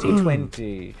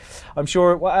 2020. I'm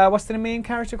sure. What's the main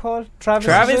character called? Travis.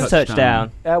 Travis is it?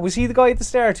 Touchdown. Was he the guy at the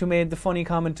start who made the funny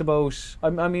comment about? I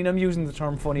mean, I'm using the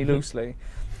term funny loosely,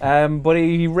 but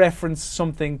he referenced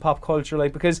something pop culture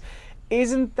like, because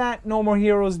isn't that No More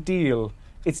Heroes deal?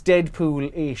 It's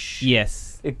Deadpool-ish.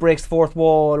 Yes. It breaks the fourth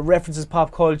wall. It references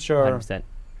pop culture. 100%.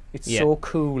 It's Yeah. so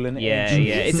cool and Yeah, edgy.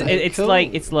 yeah. It's Cool.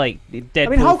 it's like Deadpool I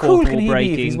mean, how cool fourth can wall he be if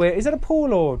breaking. he's wearing? Is that a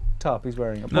polo top he's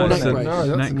wearing? A No, polo it's neck? a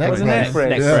No, that's neck a neck It's a brace. neck brace.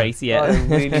 Neck Yeah. brace, yeah. I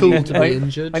really Cool need- to be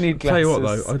injured. I need Tell you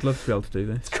glasses. what though, I'd love to be able to do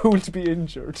this. It's cool to be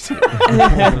injured. It'd be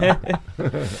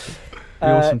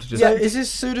awesome to just So is this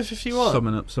Suda 51?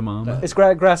 summon up some armor. It's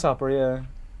grasshopper, yeah.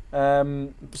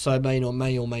 So it may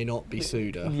or may not be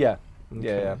Suda. Yeah,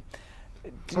 Okay. yeah.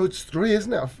 Oh, it's 3,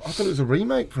 isn't it? I thought it was a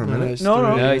remake for a No, minute. it's No,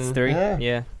 no. three, No, yeah. it's 3. Yeah.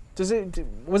 Yeah.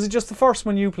 Was it just the first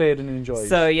one you played and enjoyed?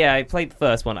 So yeah, I played the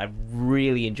first one. I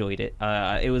really enjoyed it.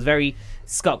 It was very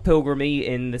Scott Pilgrim-y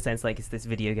in the sense like it's this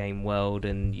video game world,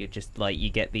 and you just like you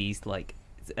get these like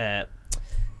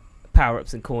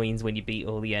power-ups and coins when you beat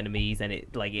all the enemies, and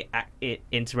it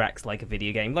interacts like a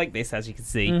video game like this, as you can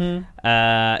see. Mhm.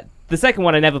 The second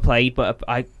one I never played, but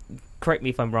I correct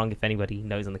me if I'm wrong if anybody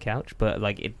knows on the couch, but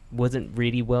like it wasn't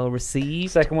really well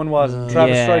received. Second one was No.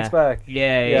 Travis Yeah. Strikes Back. Yeah,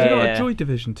 Yeah, yeah, Have you got yeah. a Joy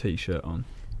Division t-shirt on?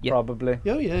 Yeah. Probably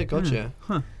Oh yeah, gotcha.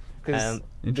 because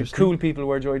the Interesting. cool people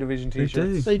wear Joy Division They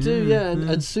t-shirts. They do, yeah. And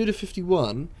yeah. Suda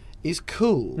 51 is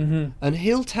cool, Mhm. and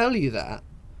he'll tell you that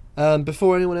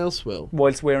before anyone else will.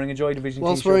 Whilst wearing a Joy Division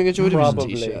Whilst t-shirt. wearing a Joy Division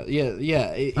Probably. t-shirt,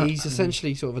 yeah. He's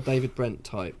essentially sort of a David Brent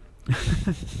type,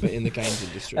 but in the games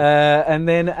industry. And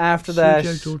then after that,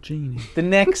 Sergio Giorgini.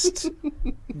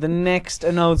 the next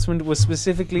announcement was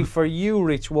specifically for you,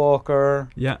 Rich Walker.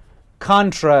 Yeah.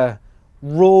 Contra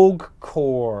Rogue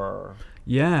Core.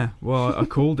 Yeah, well, I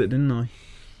called it, didn't I?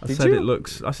 I Did said you? it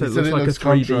looks. I said You it said looks it like looks a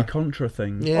 3D Contra. Contra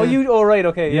thing. Yeah. Oh, you? Oh, right.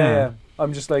 Okay. Yeah. Yeah. Yeah.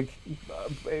 I'm just like,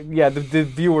 yeah. The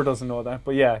viewer doesn't know that,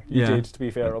 but yeah, you Yeah. did. To be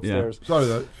fair, upstairs. Sorry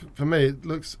though, for me it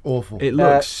looks awful. It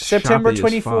looks September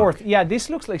shabby as 24th. fuck. Yeah, this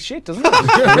looks like shit, doesn't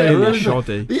it? Really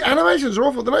shoddy. The animations are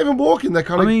awful. They're not even walking. They're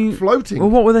kind I of mean, floating. Well,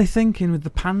 what were they thinking with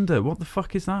the panda? What the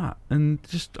fuck is that? And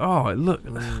just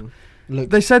Look,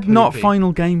 they said not poopy.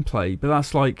 final gameplay, but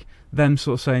that's like them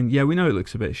sort of saying, yeah, we know it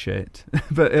looks a bit shit,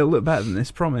 but it'll look better than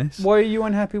this, promise. Why are you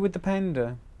unhappy with the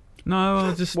panda? No,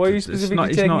 I just Why are you it's specifically not,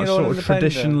 he's taking not it all sort in of the panda?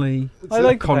 traditionally I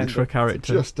like the Contra panda.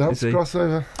 character. Just dance is he?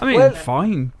 crossover. I mean, Well-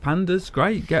 fine, pandas,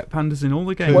 great. Get pandas in all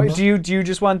the games. Why, do you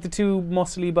just want the two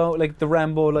muscly about like the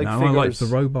Rambo like no, figures? I like the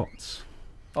robots.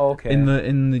 Oh, okay. In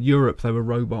the Europe, they were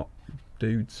robot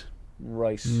dudes.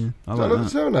 right. I Is like that another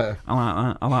that. Terminator? I like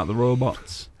that. I like the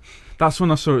robots. That's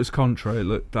when I saw it was Contra. It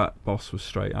looked that boss was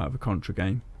straight out of a Contra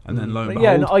game, and then lo and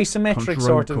Yeah, an behold, isometric Contra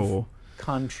sort Rogue of Core.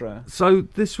 Contra. So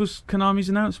this was Konami's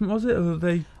announcement, was it? Or were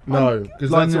they No, because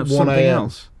that's lining at up 1 something a.m.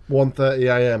 else?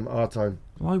 1:30 a.m. our time.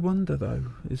 Well, I wonder though.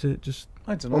 Is it just?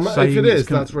 I don't know. Well, saying if it it's is,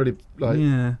 gonna- that's really like.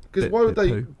 Yeah. Because bit- why would bit they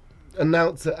poo.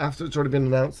 announce it after it's already been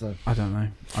announced? Though. I don't know.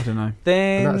 And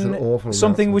that's an Then awful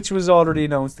something announcement. which was already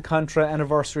announced: the Contra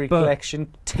Anniversary But- Collection,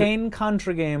 10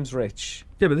 Contra games, Rich,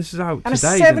 Yeah, but this is out and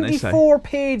today, a didn't they say?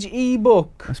 74-page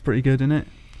ebook. That's pretty good, isn't it?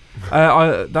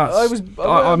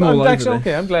 I'm all actually over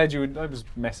okay. I'm glad you. I was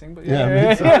messing, but Yeah, yeah.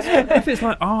 me too. this. If it's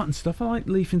like art and stuff, I like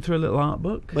leafing through a little art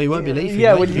book. Well, you won't be leafing.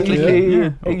 Yeah, mate. when You you, can Yeah.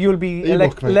 click Yeah. you'll be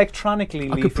E-book, mate. electronically.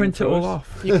 I could leafing print it through all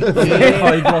off. You can-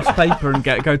 Hide gloss paper and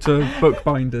go to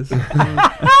bookbinders.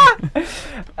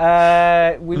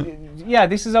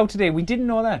 This is out today. We didn't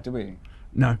know that, did we?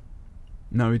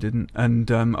 No, we didn't. And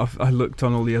I looked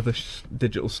on all the other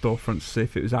digital storefronts to see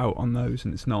if it was out on those,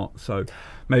 and it's not. So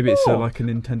maybe it's Oh. like a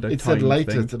Nintendo. It said Time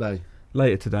later thing. today.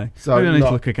 Later today. So maybe I need to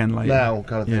not look again later. Now,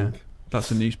 kind of Yeah. thing.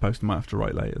 That's a news post I might have to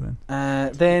write later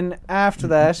then. Then after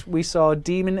that, we saw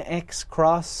Demon X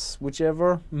Cross,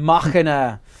 whichever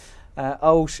Machina,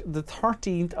 out the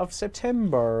 13th of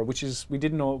September, which is we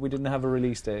didn't have a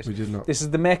release date. We did not. This is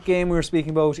the mech game we were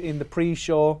speaking about in the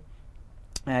pre-show.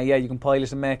 You can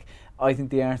pilot a mech. I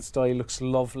think the art style looks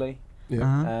lovely.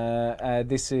 Yeah. Uh-huh.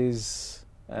 This is.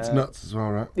 It's nuts as well,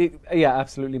 right?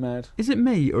 Absolutely mad. Is it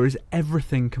me, or is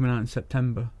everything coming out in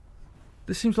September?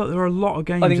 There seems like there are a lot of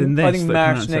games I think in this. I think that come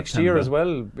out March in next September. year as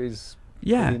well is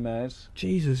Yeah. pretty mad.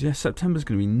 Jesus, yeah, September's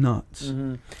going to be nuts.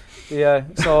 Mm-hmm. Yeah,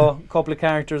 so a couple of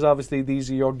characters. Obviously, these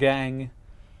are your gang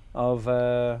of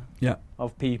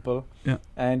of people. Yeah.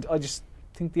 And I just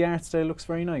think the art style looks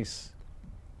very nice.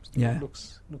 Yeah.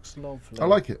 looks lovely. I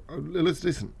like it. It looks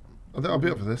decent. I think I'll be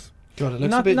up for this. God, it looks a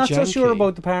Not bit not so janky. sure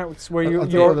about the parts where I don't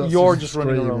know you're whether that's you're just just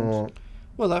running stream around. or-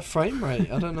 Well, that frame rate,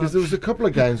 I don't know. Because there was a couple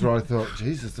of games where I thought,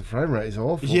 Jesus, the frame rate is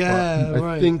awful. Yeah, but I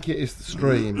right. think it is the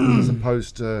stream as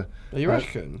opposed to. You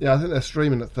reckon? Yeah, I think they're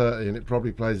streaming at 30 and it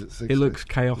probably plays at 60. It looks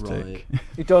chaotic. Right.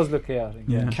 It does look chaotic.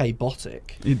 Yeah. K-botic.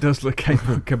 It does look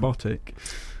chaotic.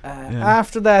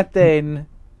 After that, then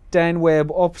Dan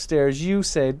Webb upstairs, you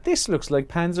said this looks like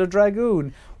Panzer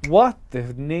Dragoon. What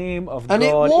the name of And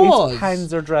it God? was It's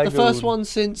Panzer Dragoon. the first one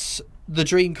since the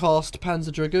Dreamcast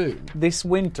Panzer Dragoon. this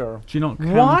winter. Do you not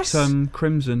What? count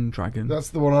Crimson Dragon? That's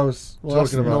the one I was Well,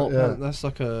 talking about. Yeah. that's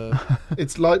like a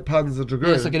It's like Panzer Dragoon.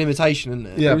 it's like an imitation, isn't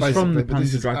it? Yeah, it was from the basically, but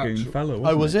this Panzer is Dragoon actual- fellow,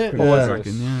 wasn't was it? Crimson Or was it?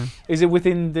 Dragon, yeah. Is it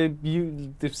within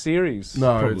the series?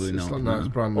 No, Probably it's not, not. no. No, it's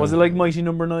brand new. Was it like Mighty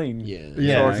Number 9? Yeah.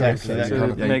 Yeah, Sort of. exactly. That So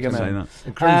kind of the thing. Mega You can say Man. that.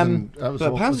 And Crimson, that was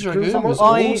but awful. Panzer Dragoon Crimson was I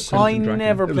awesome. I Dragon.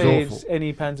 never It was played awful.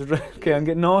 any Panzer Dragoon. Okay, I'm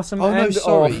getting awesome Oh, no, and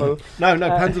sorry. awful. No, Uh,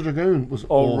 Panzer Dragoon was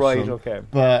Oh, awesome. right, okay.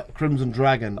 But Crimson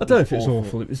Dragon. I don't know was if it's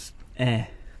awful. It was It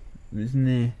was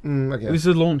near. I It guess. was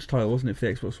a launch title, wasn't it, for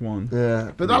the Xbox One?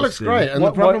 Yeah, but that Yes, looks yeah. great. And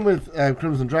What- the problem with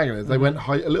Crimson Dragon is they went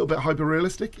a little bit hyper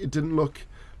realistic. It didn't look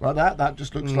like that. That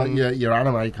just looks like your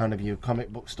anime kind of, your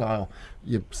comic book style,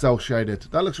 your cell shaded.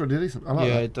 That looks really decent. I like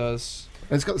Yeah, that. it does.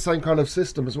 And it's got the same kind of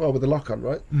system as well with the lock on,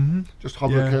 right? Mm-hmm. Just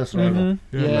hover Yeah. a cursor over.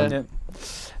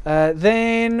 Yeah.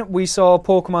 Then we saw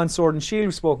Pokemon Sword and Shield.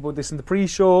 We spoke about this in the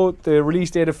pre-show. The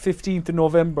release date of 15th of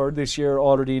November this year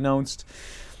already announced.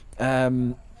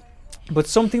 But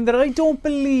something that I don't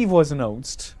believe was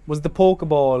announced was the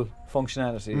Pokeball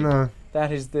functionality. No.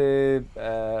 That is the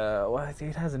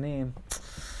it has a name.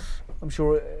 I'm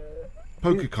sure.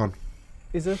 Pokecon.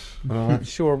 Is it? Alright.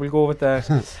 Sure, we'll go with that.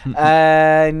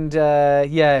 And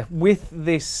with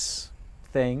this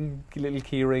thing, little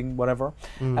keyring, whatever,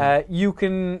 you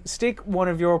can stick one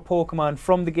of your Pokemon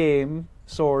from the game,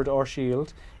 Sword or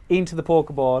Shield, into the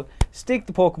Pokeball, stick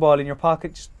the Pokeball in your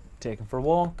pocket, just take him for a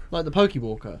walk. Like the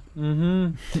Pokewalker.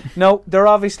 Now, there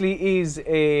obviously is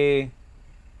a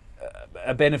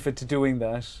benefit to doing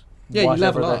that. Yeah, you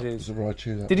whatever level that up. is. It's a right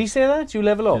tune. Did he say that? You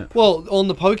level up? Yeah. Well, on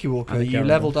the I Pokewalker, think you Gyarados.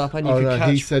 leveled up and you Oh could no, catch.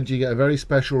 he said you get a very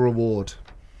special reward.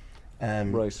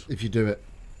 Right. If you do it.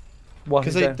 What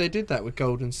Because is that? they did that with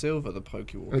Gold and Silver, the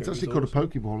Pokewalker. It's actually called a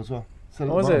Pokeball as well.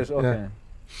 So Oh, is it? Yeah. Okay.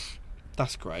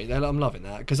 That's great. I'm loving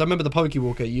that. Because I remember the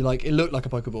Pokewalker, it looked like a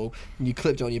Pokeball, and you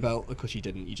clipped it on your belt. Of course you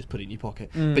didn't, you just put it in your pocket.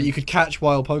 But you could catch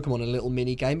wild Pokemon in a little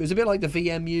mini game. It was a bit like the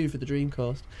VMU for the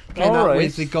Dreamcast. Came out Alright.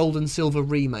 with the Gold and Silver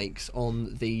remakes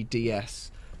on the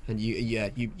DS. And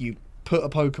you put a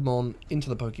Pokemon into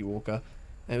the Pokewalker,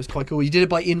 and it was quite cool. You did it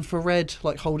by infrared,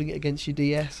 like holding it against your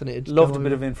DS, and it Loved a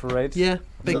bit of infrared. Yeah,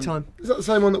 big that- time. Is that the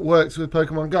same one that works with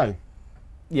Pokemon Go?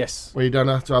 Yes. Where you don't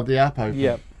have to have the app open?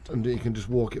 Yeah. And you can just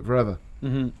walk it forever.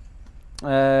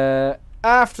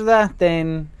 After that,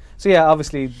 then, so yeah,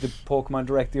 obviously the Pokemon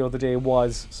Direct the other day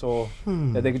was so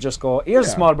that they could just go, here's a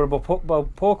Yeah. small bit about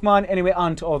Pokemon, anyway,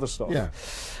 on to other stuff. Yeah.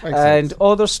 Makes And sense.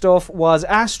 other stuff was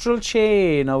Astral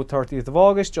Chain, out 30th of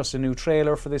August, just a new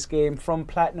trailer for this game from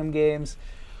Platinum Games.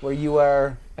 where you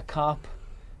are a cop.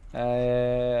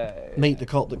 Meet the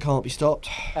cop that can't be stopped.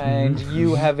 And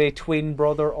you have a twin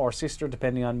brother or sister,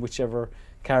 depending on whichever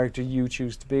character you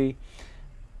choose to be.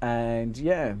 And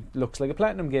yeah, looks like a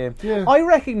Platinum game. Yeah. I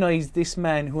recognise this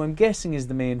man, who I'm guessing is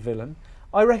the main villain.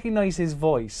 I recognise his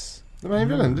voice. The main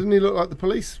villain, didn't he look like the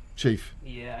police chief?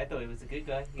 Yeah, I thought he was a good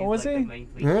guy. Oh, was like he? The main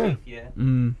police Yeah. chief,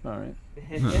 yeah. All right.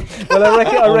 Well, I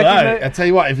recognise. I tell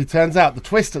you what, if it turns out the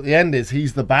twist at the end is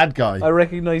he's the bad guy. I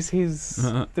recognise his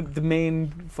the main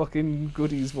fucking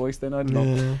goodies voice. Then I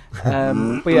don't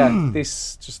know. But yeah,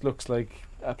 this just looks like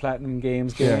a Platinum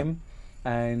Games game,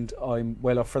 and I'm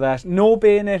well up for that. No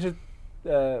Bayonetta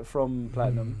from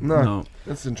Platinum. No,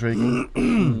 that's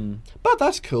intriguing. But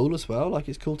that's cool as well. Like,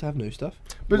 it's cool to have new stuff.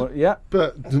 But Well, yeah,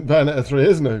 but Bayonetta 3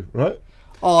 is new, right?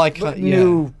 Oh, I can't.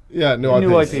 new. Yeah, new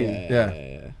New IP. IP. Yeah.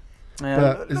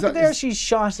 Look But is at that- there, is- she's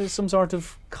shot some sort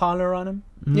of collar on him.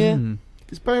 Yeah.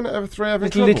 Is Bayonetta 3 having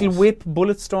Little, trouble? little whip,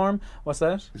 bullet storm. What's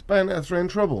that? Is Bayonetta 3 in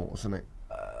trouble or something?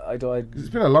 I don't. 'Cause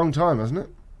it's been a long time, hasn't it?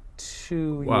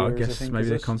 2 Well, I years. guess think, maybe is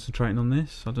they're it? concentrating on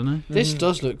this. I don't know. This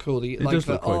does look cool. The, It like does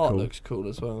the look quite art cool. looks cool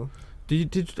as well. I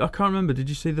can't remember. Did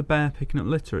you see the bear picking up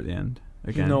litter at the end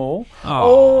again? No.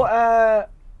 Oh,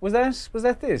 Was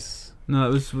that this? no,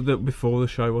 it was before the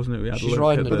show, wasn't it? We had She's a look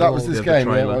riding at it. the, But that was this the game, yeah, it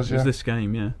trailer. was, It was yeah. this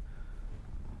game, yeah.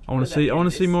 I want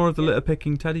to see more of the litter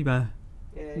picking teddy bear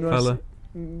You wanna fella. see-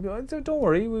 No, don't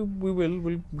worry,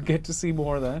 we'll get to see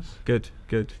more of that. Good.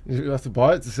 You have to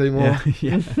buy it to see more. Yeah,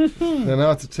 yeah. They know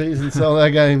how to tease and sell their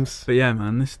games. But yeah,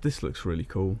 man, this looks really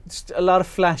cool. Just a lot of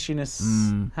flashiness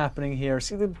Mm. happening here.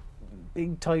 See the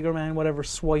big Tiger Man, whatever,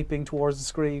 swiping towards the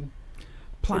screen.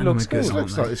 Platinum looks are good, cool. It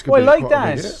looks aren't like they? this could Well, be I like quite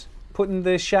a big that. hit. Putting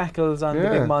the shackles on the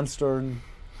Yeah. big monster and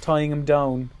tying him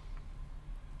down.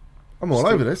 I'm all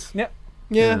over this. Yeah.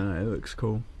 it looks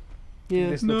cool. Yeah.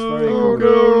 This looks No. very Oh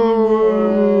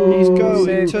cool. no! He's Save going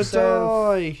to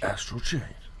yourself. die. Astral Chain.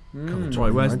 Mm.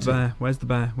 Right, where's the 2019. bear? Where's the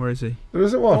bear? Where is he? There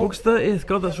isn't one. August 30th.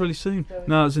 God, that's really soon.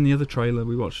 No, it was in the other trailer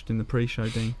we watched in the pre-show,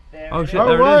 Dean. Oh shit, Oh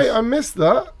there it right, is. I missed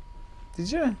that.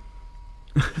 Did you?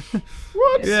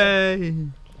 What? Yay!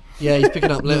 Yeah, he's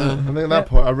picking up I litter. think at that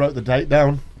point I wrote the date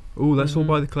down. Oh, let's all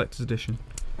buy the collector's edition.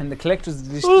 And the collector's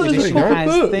Oh, edition there you go. has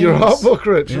Look, things. Your art book,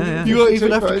 Rich. Yeah, yeah. You don't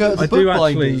even have to go to I the do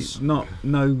actually, bookbinders.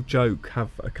 no joke, have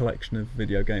a collection of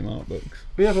video game art books.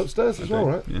 We have upstairs as well,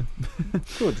 right? Yeah.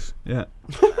 Good. Yeah.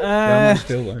 Yeah, Uh,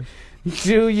 still though.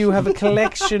 do you have a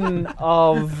collection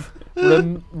of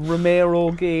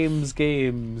Romero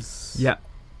games? Yeah.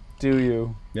 Do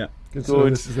you? Good. to know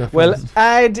Good. this is their Well, first.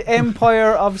 add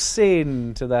Empire of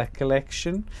Sin to that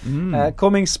collection.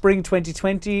 Coming spring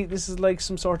 2020. This is like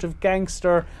some sort of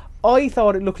gangster. I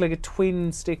thought it looked like a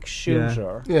twin stick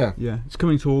shooter. yeah. Yeah, it's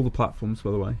coming to all the platforms,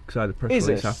 by the way, because I had a press Is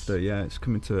release it? after. Yeah, it's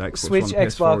coming to Xbox Switch, One, PS4,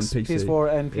 Xbox, and PC. PS4,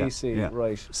 and Yeah, PC. yeah.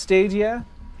 Right. Stadia.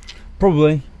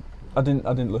 Probably. I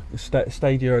didn't look.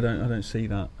 Stadia. I don't see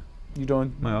that. You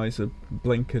don't. My eyes are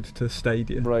blinkered to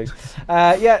Stadia. Right.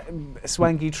 Yeah.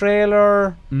 Swanky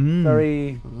trailer. Mm.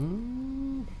 Very.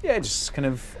 Yeah, just kind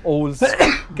of old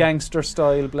gangster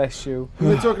style. Bless you.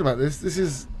 We're talking about this. This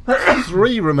is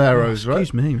 3 Romeros, right?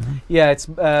 Excuse me, man. Yeah, it's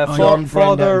John, Brendan,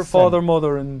 father, son.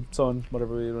 mother, and son.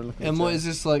 Whatever you're looking at. And what is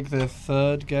this, like the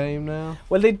third game now?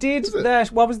 Well, they did Is it? that.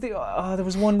 What was the? There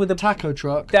was one with a. Taco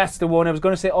truck. That's the one. I was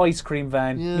going to say ice cream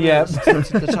van. Yeah,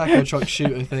 the taco truck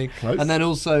shooter thing. Close. And then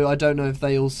also, I don't know if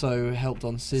they also helped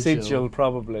on Sigil. Sigil,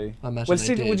 probably. I imagine Well, they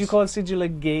Sigil, did. would you call Sigil a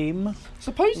game?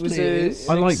 Supposedly was it a- is.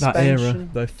 I like that era, Expansion.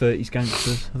 the 30s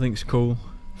gangsters. I think it's cool.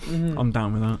 Mhm. I'm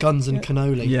down with that. Guns and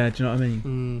cannoli. Yeah, do you know what I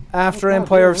mean? After Oh,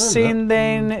 Empire yeah, of I remember Sin,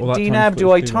 then Well, that Dean time's Abdu,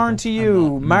 close I too, turn I to think. you.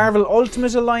 I'm not. Marvel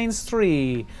Ultimate Alliance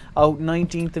 3, out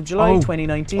 19th of July, Oh.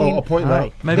 2019. Oh, I'll point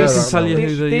that. Maybe I There, can right, tell you right.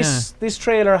 who the This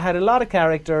trailer had a lot of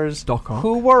characters. Doc Ock.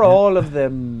 Who were all of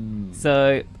them?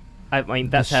 So, I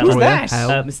mean, that's Who's Helen. that? Hell.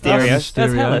 Mysterio. That's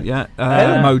Mysterio, Helen. yeah.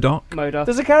 Helen. Modoc. Modoc.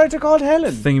 There's a character called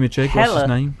Helen. Thingamajig, what's Hela. his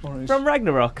name? From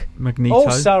Ragnarok. Magneto. Oh,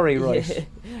 sorry, right.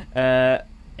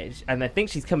 And I think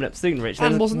she's coming up soon, Rich.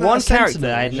 And There was wasn't that one a character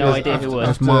Sentinel? I had She no was idea who after- it was.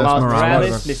 after Miles Miles Morales,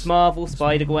 Morales. Miss Marvel,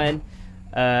 Spider-Gwen,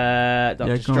 Doctor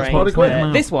go on, Strange.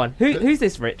 Spider-Gwen. This one. Who's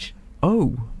this, Rich?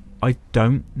 Oh, I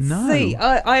don't know. See,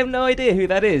 I have no idea who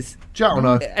that is. Jack will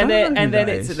know. And know then who and then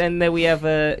that it's is. then there we have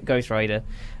Ghost Rider.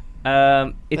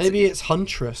 Maybe it's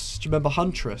Huntress. Do you remember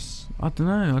Huntress? I don't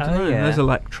know. I Oh, don't know. yeah. There's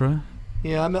Elektra.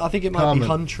 Yeah, I think it might Carmen. be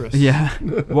Huntress. Yeah.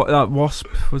 What that Wasp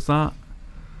was that?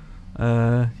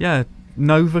 Yeah.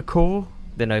 Nova Corps.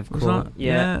 the Nova Was Corps. that?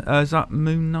 Yeah. Is that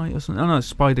Moon Knight or something? Oh no, it's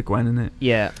Spider Gwen, isn't it?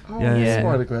 Yeah. Oh, Yeah, yeah. yeah.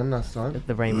 Spider-Gwen last time.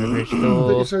 The Rainbow Bridge I thought you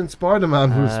Thor. were saying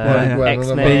Spider-Man was Uh, Spider-Gwen. and I'm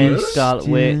X-Men, like, Beast, Scarlet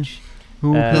yeah. Witch.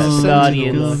 There's a the sentinel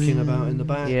Guardians. lurking about in the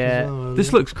back. Yeah. as well.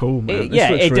 This looks cool, man.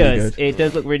 Yeah, This looks it really does. good. It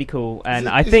does look really cool, and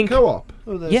I Is it think co-op.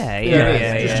 Oh, there's-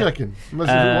 Yeah. Just checking.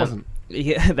 Imagine if it wasn't.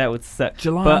 yeah, that would suck.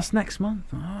 July, But that's next month.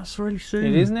 Oh, that's really soon.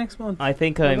 It is next month. I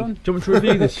think Well I'm. done. Do you want me to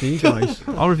review this for you guys?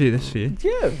 I'll review this for you.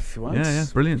 Yeah, if you want. Yeah,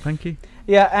 brilliant, thank you.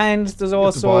 Yeah, and there's You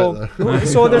have to also buy it,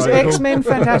 so there's Alright, cool. X-Men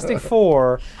Fantastic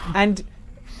Four and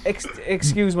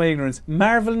excuse my ignorance,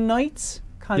 Marvel Knights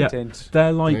content.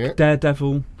 They're like Yeah.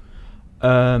 Daredevil,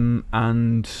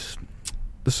 and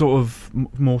the sort of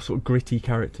more sort of gritty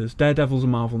characters. Daredevil's a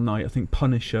Marvel Knight, I think.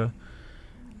 Punisher,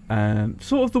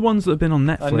 sort of the ones that have been on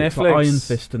Netflix, like Netflix. Iron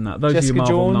Fist and that. Those Jessica are your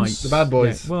Marvel Jones. Knights. The bad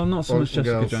boys. Yeah, well, not so Boys much and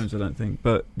Jessica girls. Jones, I don't think,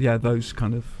 but yeah, those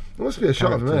kind of. There must be a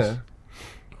shot of him Characters. there.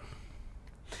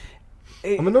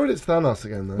 I'm annoyed it's Thanos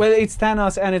again, though. Well, it's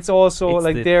Thanos, and it's also It's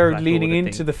like the they're Black leaning Order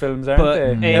into thing. the films, aren't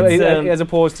But they? it's, As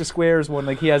opposed to Square's one,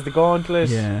 like he has the gauntlet.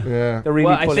 Yeah. yeah. They're really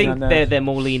Well, I pulling on think that. they're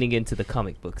more leaning into the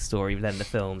comic book story than the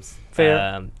films.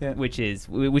 Fair, yeah. Which is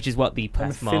what the I'm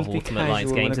past Marvel filthy Ultimate Alliance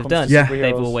casual when games it have comes done. to Yeah.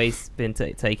 They've superheroes. always been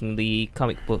taking the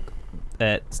comic book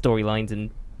storylines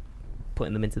and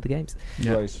putting them into the games.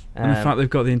 Yeah. Right. And in fact, they've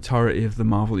got the entirety of the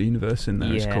Marvel universe in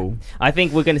there. It's Yeah. cool. I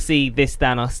think we're going to see this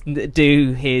Thanos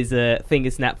do his finger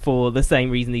snap for the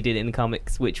same reason he did it in the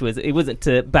comics, which was it wasn't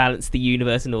to balance the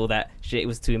universe and all that shit. It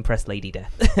was to impress Lady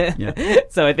Death. Yeah.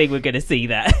 So I think we're going to see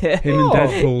that. Him and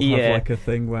Deadpool Yeah. have like a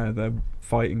thing where they're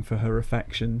fighting for her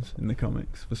affections in the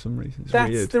comics for some reason. It's That's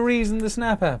weird. the reason the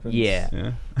snap happens. Yeah.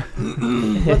 Yeah.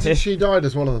 What did she died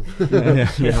as one of them?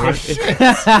 yeah.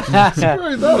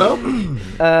 Screw that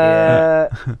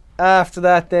up. After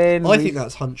that, then I think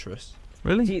that's Huntress.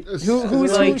 Really? It's- who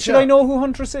is like- who? Should I know who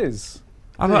Huntress is?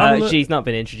 She's not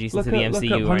been introduced into the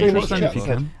MCU or Huntress anything. then if you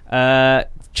can.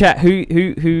 Chat, who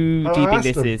do you I think asked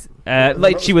this them. is? They've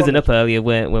Like not she wasn't responded. up earlier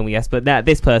when we asked, but now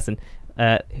this person,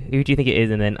 who do you think it is?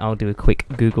 And then I'll do a quick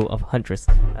Google of Huntress.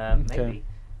 Maybe.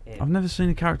 I've never seen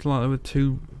a character like that with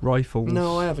two rifles.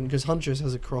 No, I haven't, because Huntress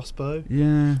has a crossbow,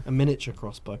 Yeah. a miniature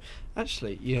crossbow.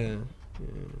 Actually, yeah.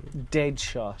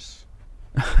 Deadshot.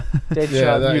 Yeah,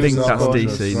 Deadshot. that I is think not that's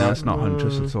Huntress, DC. no. No, it's not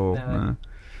Huntress at all. No.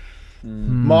 No.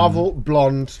 Marvel,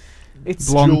 blonde.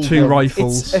 It's Blonde, Dual two gun.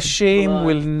 rifles. It's a shame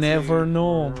we'll never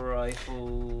know.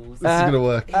 Rifles. This is going to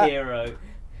work. Hero.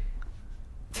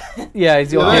 Yeah,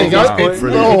 it's Yeah, there you go. it's- It's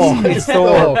Thor. It's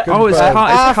Thor. Oh, it's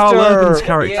bad. Carl After- Urban's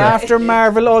character. After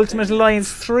Marvel Ultimate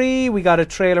Alliance 3, we got a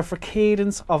trailer for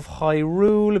Cadence of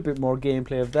Hyrule, a bit more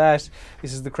gameplay of that.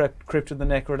 This is the Crypt of the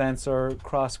Necrodancer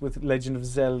cross with Legend of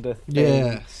Zelda thing.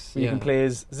 Yes. You can play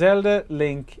as Zelda,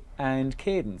 Link, and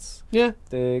Cadence, Yeah.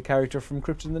 the character from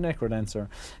Crypt of the Necrodancer.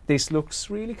 This looks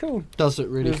really cool. Does look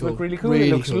really Does cool. look really cool. Really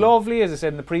It looks cool. lovely, as I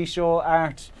said in the pre-show.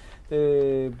 Art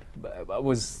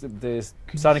was the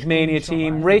Sonic Mania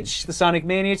team. Rich, the Sonic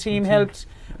Mania team, helped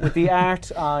with the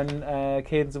art on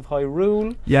Cadence of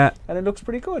Hyrule, Yeah. and it looks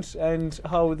pretty good. And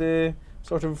how the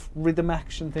sort of rhythm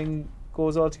action thing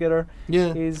goes all together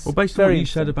Yeah. is Well, based on very what you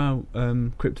said interesting.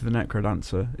 about Crypt of the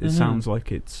Necrodancer, it Mhm. sounds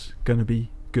like it's going to be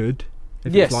good.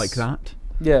 If Yes. it's like that.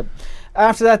 Yeah.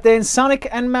 After that, then Sonic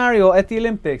and Mario at the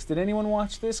Olympics. Did anyone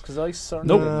watch this? Because I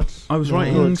certainly Nope. didn't. I was No.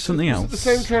 writing Good. something Was else. it the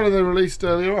same trailer they released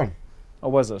earlier on?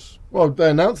 Or was it? Well,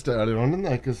 they announced it earlier on, didn't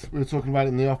they? Because we were talking about it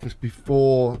in the office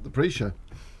before the pre-show.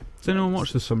 Does anyone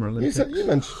watch the Summer Olympics? You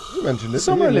mentioned it. The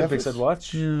Summer didn't you, in the Olympics I'd office?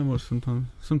 watch. Yeah, I watch sometimes.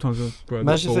 Sometimes I grow a bit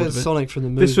Imagine if bored it's of it. Sonic from the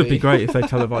movie. This would be great if they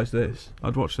televised this.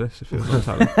 I'd watch this if it was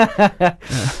on telly.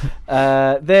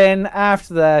 Then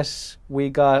after that, we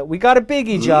got a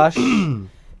biggie, Josh, in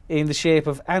the shape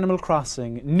of Animal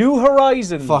Crossing: New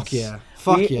Horizons. Fuck yeah.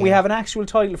 Fuck yeah. We have an actual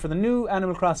title for the new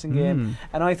Animal Crossing game, Mm.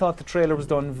 and I thought the trailer was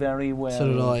done very well. So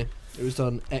did I. It was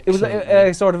done excellent. It was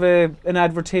a sort of an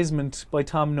advertisement by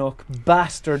Tom Nook,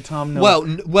 bastard Tom Nook. Well,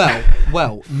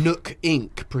 Nook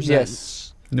Inc. presents.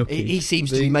 yes, Nookie. He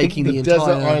seems to be making the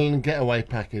Desert entire. Island Getaway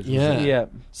package. was Yeah. it? yeah.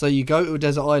 So you go to a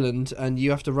desert island and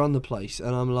you have to run the place,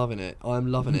 and I'm loving it.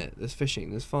 I'm loving it. There's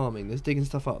fishing, there's farming, there's digging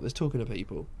stuff up, there's talking to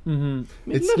people.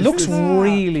 Mm-hmm. It's- It looks it's-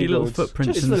 really Little good.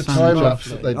 footprints Just in the looks time sand. lapse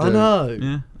that they do. I know.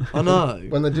 Yeah. I know.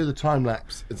 When they do the time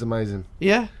lapse, it's amazing.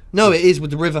 Yeah. No, it is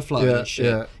with the river flowing Yeah, and shit.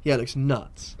 yeah. Yeah, it looks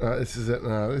nuts. This is it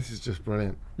now. This is just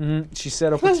brilliant. Mm-hmm. She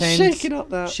set up a That's tent, shaking up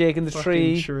that shaking the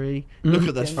fucking tree. Look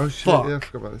at this Oh shit! fuck. Yeah, I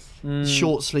forgot about this. Mm.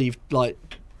 Short sleeved like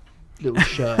little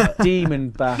shirt. Demon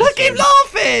bastard. Look at him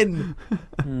laughing.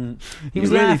 Mm. He You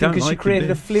was really laughing don't because she like him, created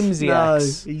do a you? flimsy No,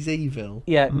 axe. he's evil.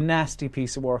 Yeah, nasty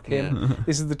piece of work. Him.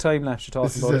 This is the time lapse you're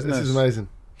This talking is about, it. isn't This it? is amazing.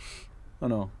 Oh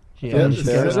no. Yeah, Yeah, just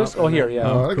There this is get it? up Oh and- here, yeah.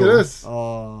 Oh, look cool. at this.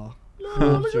 Oh, look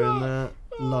water at in that. that.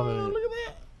 Loving Oh, it. look at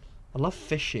that. I love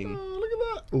fishing. Oh, look at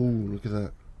that. Oh, look at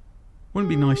that.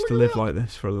 Wouldn't it be nice to live like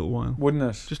this for a little while? Wouldn't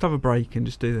it? Just have a break and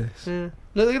just do this. Yeah.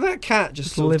 Look at that cat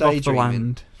just sort live of off the daydreaming.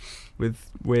 land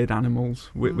with weird animals,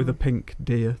 with a pink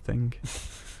deer thing.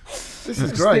 This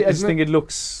is great. I just isn't think it? it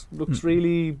looks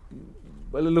really.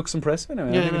 Well, it looks impressive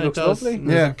anyway. I think it looks lovely.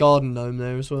 There's a garden gnome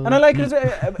there as well. And I like it.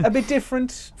 It's a bit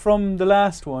different from the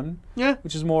last one. Yeah.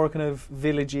 Which is more kind of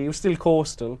villagey. It was still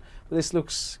coastal, but this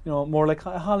looks, more like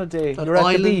a holiday. An You're at the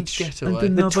island beach. getaway.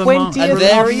 And The another 20th And of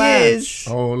there he March. is.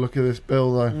 Oh, look at this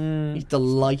bill though. He's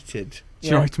delighted. It's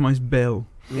your itemised bill.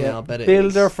 Yeah, I bet it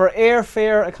Builder is. for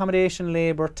airfare, accommodation,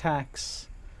 labour, tax.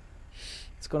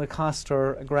 It's going to cost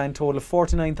her a grand total of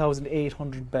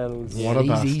 49,800 bells. Yeah, What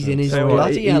a he's in his Tell you what,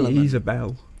 bloody element. he's a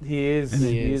bell. He is.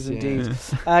 He He is, is indeed.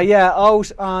 Yeah.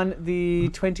 Out on the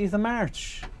 20th of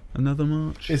March. Another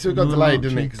March. It still got Another delayed, March.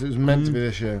 didn't it? Because it was meant to be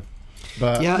this year.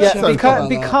 But Yeah, Yeah, so because, about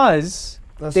that. because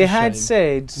That's they a had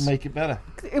shame. said. make it better.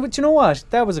 But you know what?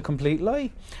 That was a complete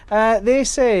lie. They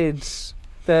said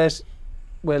that.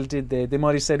 Well, did they? They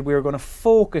might have said we were going to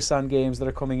focus on games that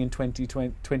are coming in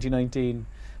 2019.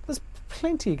 There's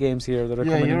plenty of games here that are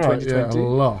Yeah, coming you're in right. Yeah, 2020. a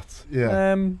lot.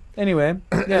 Yeah. Anyway,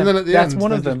 yeah, And then at the that's end, one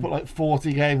they of just them. put like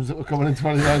 40 games that were coming in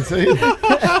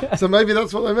 2019. So maybe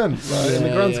that's what they meant. Like, in the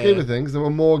Yeah, grand yeah. scheme of things, there were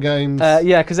more games.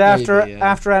 Yeah, because after Maybe,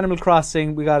 yeah. after Animal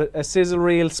Crossing, we got a sizzle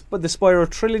reel. The Spyro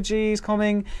trilogy is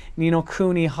coming. Ni no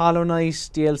Kuni, Hollow Knight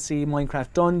DLC,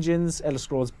 Minecraft Dungeons, Elder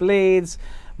Scrolls Blades,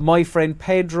 My Friend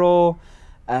Pedro.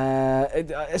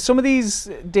 Some of these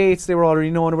dates they were already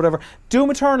known or whatever.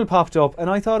 Doom Eternal popped up, and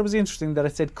I thought it was interesting that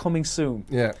it said coming soon.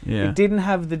 Yeah. Yeah. It didn't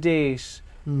have the date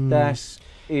that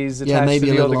is attached Yeah, maybe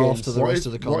to a the little other games. after the What rest is-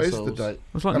 of the what consoles. is the date?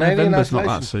 It was like An Alien November's not that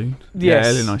Isolation? soon. Yes.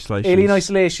 Yeah, Alien Isolation. Alien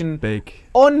Isolation, Big.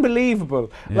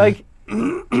 unbelievable. Yeah. Like,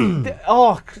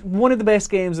 one of the best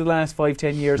games of the last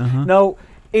 5-10 years. Uh-huh. Now,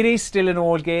 it is still an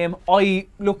old game. I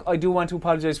do want to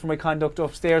apologise for my conduct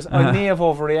upstairs. I may have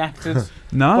overreacted,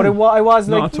 No. but I was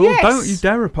not like, at all. yes, Don't you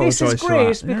dare apologise this is for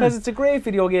great that. because Yeah. it's a great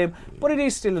video game, but it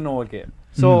is still an old game.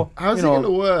 So, How's you it know, going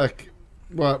to work?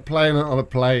 Well, playing it on a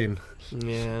plane.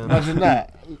 Yeah. Imagine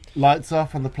that. Lights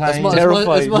off on the plane.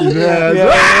 Terrifying.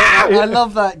 I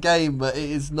love that game, but it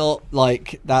is not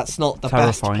like that's not the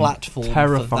Terrifying. best platform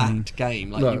Terrifying. for that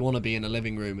game. Like No. you want to be in a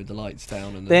living room with the lights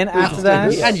down, and Then after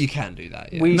that, and you can do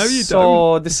that. Yeah. we No, you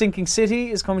saw The Sinking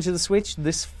City is coming to the Switch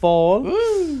this fall.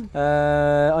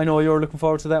 I know you're looking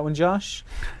forward to that one, Josh.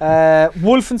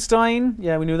 Wolfenstein,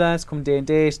 yeah, we knew that. It's coming day and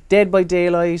date. Dead by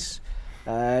Daylight,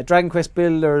 Dragon Quest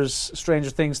Builders, Stranger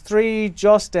Things 3,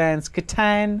 Just Dance,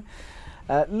 Catan,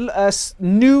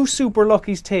 new Super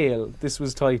Lucky's Tale, this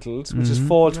was titled, which is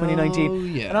fall 2019. Oh,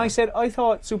 yeah. And I said, I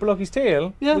thought Super Lucky's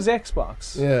Tale Yeah. was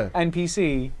Xbox Yeah. and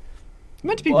PC.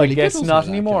 meant to be Well, I really guess good. wasn't not it,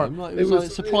 that anymore. game? Like, it was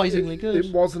like, surprisingly good.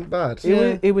 It wasn't bad.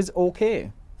 It was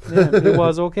okay. Yeah, it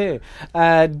was okay.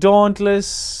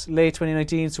 Dauntless, late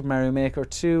 2019, Super Mario Maker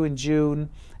 2 in June.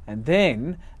 And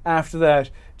then, after that,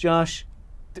 Josh,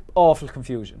 awful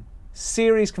confusion.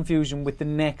 Serious confusion with the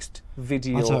next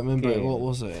video I don't remember it. game. What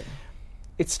was it?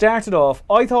 It started off,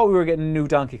 I thought we were getting a new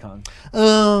Donkey Kong.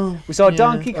 Oh, We saw yeah.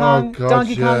 Donkey Kong, God,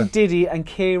 Donkey yeah. Kong, Diddy and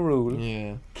K. Rool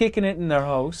Yeah. kicking it in their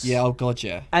house. Yeah. Oh God.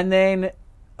 Yeah. And then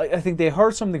I think they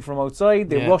heard something from outside.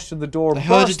 They Yeah. rushed to the door. They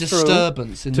heard a burst through.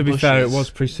 disturbance in To the be bushes. fair, it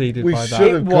was preceded We by should that.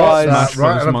 have It got was. that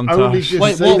right. And I've Montage. only just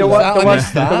Wait, seen what There was that. that? I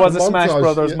missed that. there was a Smash Montage,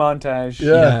 Brothers yeah. montage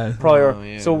Yeah. prior, Oh,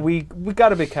 yeah. so we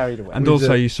got a bit carried away. And We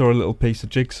also, did. you saw a little piece of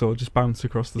jigsaw just bounce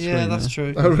across the screen. Yeah, that's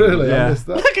there. true. Oh really? Yeah. I missed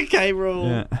that. Like a K roll.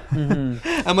 Yeah. Mhm.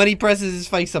 And when he presses his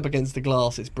face up against the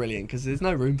glass, it's brilliant because there's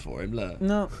no room for him. Look.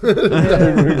 No,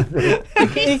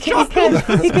 he can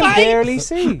barely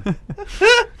see.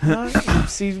 No, he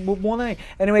sees with one eye.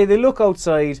 Anyway, they look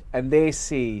outside and they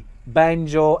see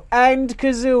Banjo and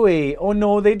Kazooie. Oh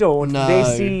no, they don't. No, they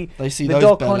see the those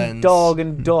Duck bell Hunt ends. dog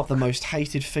and Duck. The most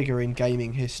hated figure in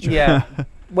gaming history. Yeah.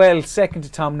 Well, second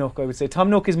to Tom Nook, I would say. Tom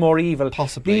Nook is more evil.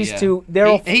 Possibly. These yeah. two, they're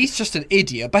up. He's just an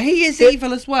idiot, but he is They're-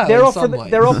 evil as well. They're in up for some the,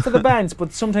 ways. they're up for the bands,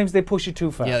 but sometimes they push it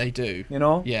too far. Yeah, they do. You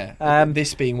know. Yeah.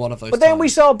 This being one of those. But then we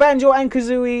times. saw Banjo and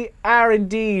Kazooie are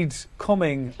indeed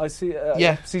coming. I see.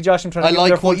 Yeah. See, Josh, I'm trying to. I give like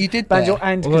their what full- you did Banjo there.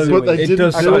 and Although Kazooie. But they it didn't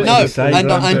does do say it. No, to say and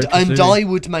Banjo-Kazooie. I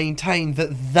would maintain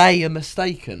that they are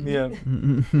mistaken. Yeah.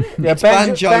 Yeah. It's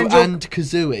Banjo and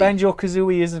Kazooie. Banjo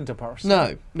Kazooie isn't a person.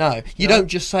 No. You don't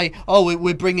just say, "Oh,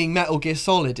 we're bringing Metal Gear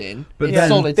Solid in." But It's then-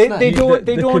 Solid They Snake. don't-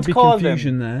 there don't could be call them.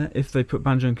 confusion there if they put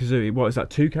Banjo and Kazooie. What is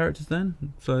that? 2 characters then?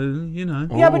 So you know.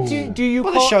 Yeah, but do you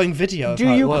Well, they're call showing video. of do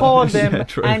how it you works. call them Yeah,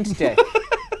 true. Ant Deck?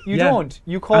 You Yeah. don't.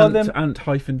 You call them.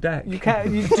 Ant-deck. You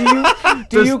can't.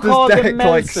 Do you call deck, them Mel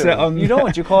like, Sue? sit on You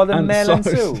don't. You call them Mel and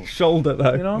Sue. Shoulder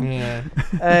though. You know. Yeah.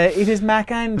 It is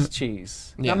mac and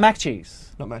cheese. Yeah. Not mac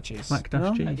cheese. Not matches. Mac dash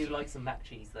No? cheese. I do like some mac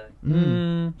cheese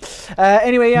though.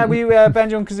 Anyway, yeah, we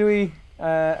Banjo and Kazooie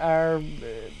are.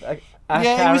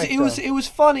 Yeah, it was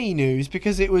funny news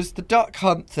because it was the Duck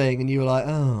Hunt thing, and you were like,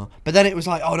 oh, but then it was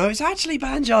like, oh no, it's actually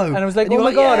Banjo, And I was like, and you oh were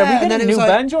my god, yeah. are we And then getting it a was new like,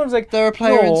 Banjo? I was like, they're a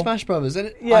player no. in Smash Brothers,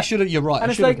 and Yeah. I should have. You're right. And I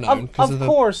it's should have like, known because of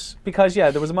course, because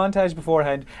there was a montage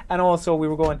beforehand, and also we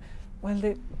were going, well,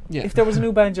 Yeah. if there was a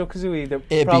new Banjo Kazooie, there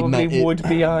It'd probably would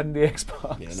be on the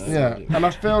Xbox. Yeah, no. Yeah, and I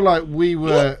feel like we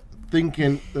were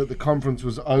thinking that the conference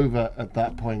was over at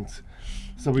that point,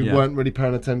 so we Yeah. weren't really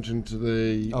paying attention to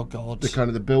the Oh god. the kind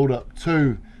of the build up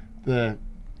to the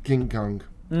King Kong.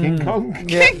 King Kong?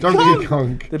 Yeah. Donkey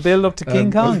Kong. The build up to King I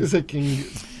was Kong. gonna say King.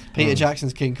 Peter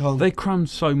Jackson's King Kong. They crammed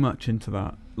so much into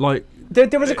that. Like,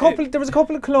 There was a couple. There was a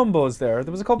couple of Columbos there.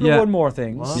 There was a couple Yeah. of one more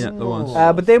things. Wow. yeah, the ones.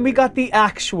 But then we got the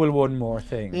actual one more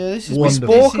thing. Yeah, this is We Wonderful.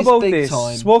 spoke this is about big this.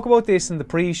 time. Spoke about this in the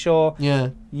pre-show. Yeah,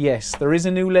 Yes, there is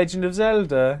a new Legend of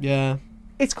Zelda. yeah.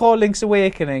 It's called Link's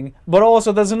Awakening, but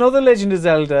also there's another Legend of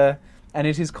Zelda, and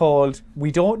it is called, we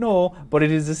don't know, but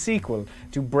it is a sequel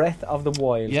to Breath of the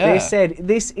Wild. Yeah. They said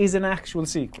this is an actual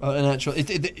sequel. An actual,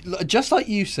 just like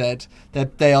you said,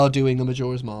 they are doing a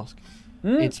Majora's Mask.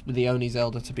 It's the only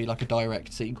Zelda to be like a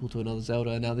direct sequel to another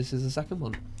Zelda, and now this is the second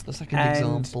one, the second And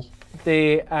example.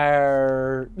 They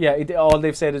are, all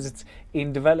they've said is it's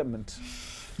in development.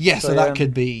 Yeah, so, so that yeah.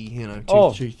 could be, two,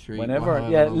 Oh, 2, 3, whenever.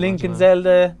 however Yeah, long, I Link don't and know.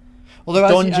 Zelda, Although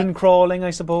dungeon crawling, I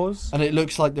suppose. and it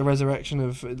looks like the resurrection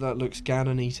of that looks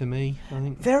Ganon-y to me. I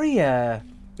think. Very,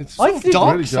 It's I sort of think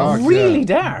dark, really dark. really yeah.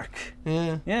 dark.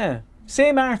 Yeah. Yeah.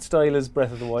 Same art style as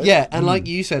Breath of the Wild. Yeah, and like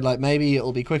you said, like maybe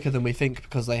it'll be quicker than we think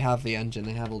because they have the engine,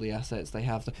 they have all the assets, they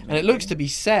have the, and it looks to be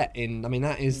set in. I mean,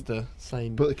 that is the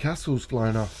same. But the castle's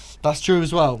flying off. That's true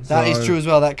as well. That is So- true as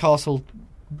well. That castle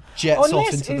jets off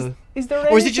Unless, into the. is there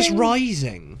Or is it just anything-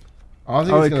 rising? I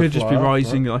think Oh, it's it gonna could just be fly off,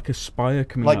 rising right? like a spire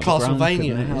coming Like out of the ground, Castlevania,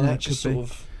 couldn't it? how Yeah, that it just could sort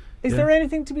be. of. Is Yeah. there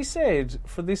anything to be said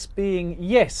for this being,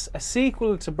 yes, a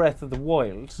sequel to Breath of the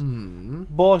Wild,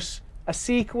 but a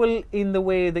sequel in the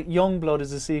way that Youngblood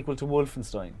is a sequel to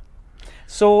Wolfenstein?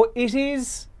 So it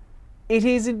is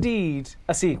indeed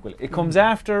a sequel. It comes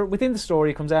after, within the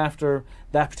story, it comes after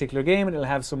that particular game, and it'll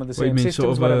have some of the What, you same mean systems,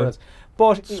 sort of whatever a else.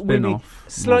 But it will be spin-off?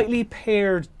 slightly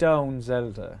pared down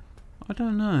Zelda. I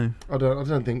don't know. I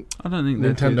don't think I don't think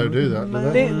Nintendo do that.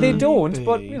 Do they? They don't, Maybe.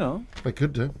 but, you know. They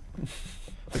could do.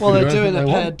 Well, could they're do doing anything a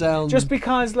they pared want. down. Just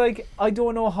because, like, I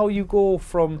don't know how you go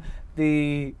from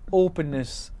the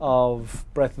openness of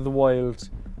Breath of the Wild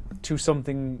to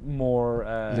something more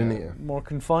Linear. more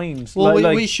confined. Well,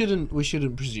 like, we shouldn't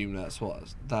presume that's what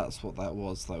that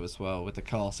was though as well with the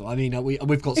castle. I mean, we've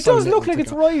got. it so does little look like to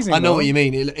it's go. rising. I know though. what you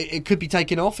mean. It could be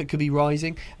taking off. It could be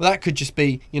rising. Well, that could just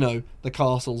be, the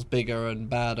castle's bigger and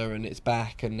badder, and it's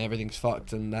back, and everything's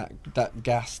fucked, and that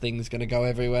gas thing's going to go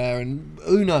everywhere, and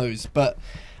who knows? But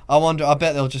I wonder. I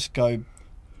bet they'll just go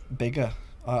bigger.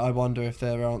 I wonder if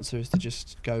their answer is to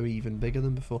just go even bigger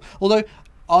than before. Although.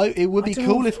 It would be don't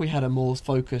cool know if we had a more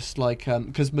focused, like,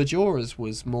 because Majora's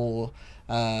was more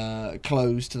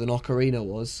closed than Ocarina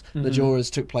was. Majora's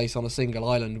took place on a single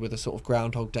island with a sort of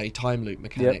Groundhog Day time loop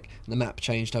mechanic, and the map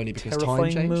changed only because Terrifying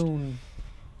time changed. moon.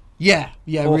 Yeah,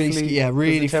 Hopefully really, there's a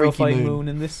really freaky terrifying moon.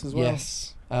 in this as well.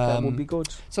 Yes, That would be good.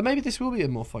 so maybe this will be a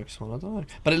more focused one. I don't know,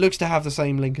 but it looks to have the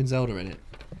same Link and Zelda in it.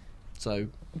 So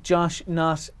Josh,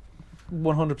 not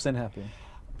 100% happy.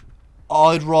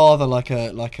 I'd rather like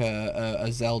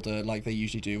a Zelda like they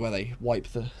usually do, where they wipe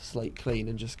the slate clean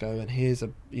and just go, and here's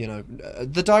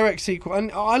the direct sequel. And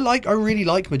I really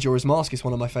like Majora's Mask. It's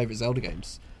one of my favourite Zelda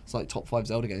games. It's like top 5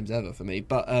 Zelda games ever for me.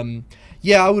 But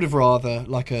yeah, I would have rather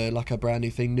like a brand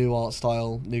new thing, new art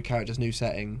style, new characters, new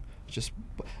setting.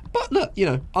 But look,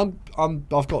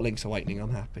 I've got Link's Awakening.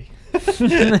 I'm happy.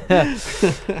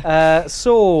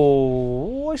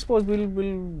 So I suppose we'll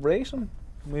rate them.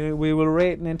 We will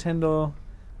rate Nintendo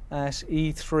at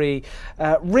E3.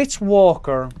 Rich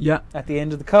Walker, Yeah. at the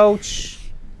end of the couch,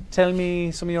 tell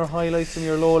me some of your highlights, some of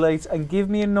your lowlights, and give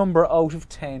me a number out of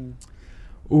 10.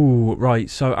 Ooh, right.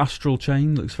 So Astral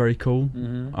Chain looks very cool.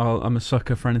 Mm-hmm. I'm a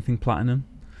sucker for anything platinum.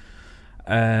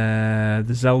 The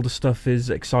Zelda stuff is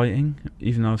exciting,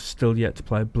 even though I've still yet to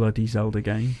play a bloody Zelda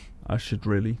game. I should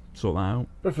really sort that out.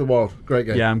 Breath of the Wild, great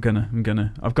game. Yeah, I'm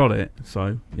gonna. I've got it,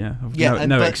 so yeah. Yeah,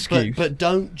 no but, excuse. But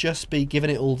don't just be giving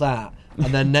it all that, and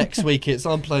then next week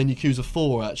I'm playing Yakuza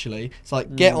 4. Actually, it's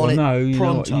like get on it no,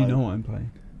 pronto. you know what I'm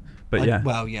playing. But yeah,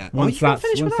 Well, yeah. once you can't that's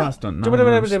finish with that? done, no,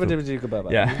 I'm still-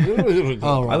 yeah,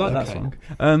 Oh, right, I like that okay.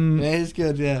 song. It is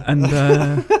good, yeah. And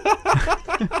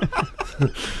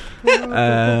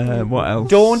what else?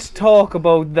 Don't talk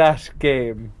about that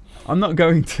game. I'm not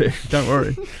going to. Don't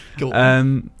worry. Go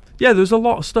on. Yeah, there was a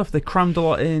lot of stuff. They crammed a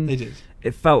lot in. They did.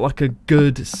 It felt like a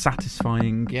good,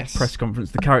 satisfying Yes. press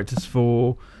conference. The characters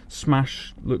for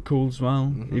Smash look cool as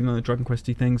well, even though the Dragon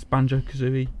Questy things. Banjo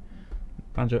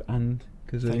and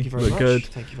Kazooie Thank you look very much. good.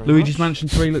 Thank you very Luigi's much. Mansion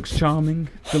 3 looks charming,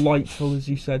 delightful, as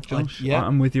you said, Josh. yeah.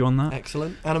 I'm with you on that.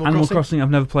 Excellent. Animal Crossing.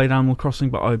 I've never played Animal Crossing,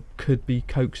 but I could be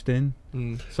coaxed in.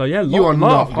 So yeah, You are lot of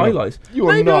not highlights. You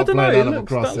are Maybe, not I don't know, playing it Animal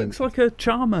looks, Crossing. That looks like a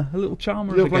charmer, a little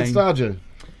charmer You of ever a played game. Stardew?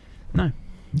 No.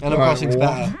 Animal Crossing's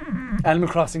better. Animal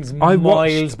Crossing's I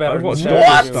watched- miles better I than watched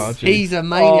Stardew. Stardew. He's a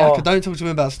maniac. Oh. Don't talk to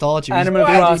him about Stardew. He's Animal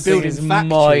busy Crossing building is factories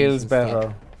miles and better.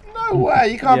 stuff. No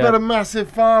way. You can't Yeah. build a massive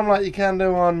farm like you can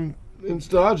do in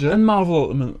Stardew. And Marvel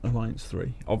Ultimate Alliance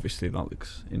 3. Obviously, that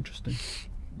looks interesting.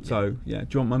 So, yeah, do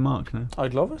you want my mark now?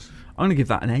 I'd love it. I'm going to give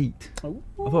that an 8. I thought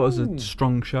it was a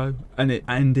strong show. And it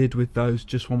ended with those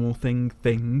just one more things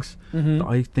that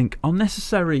I think are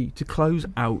necessary to close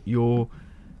out your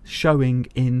showing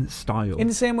in style. In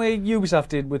the same way Ubisoft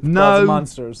did with No. Gods and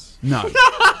Monsters. No.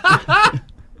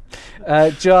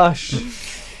 Josh.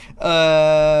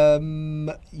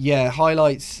 Yeah,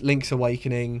 highlights Link's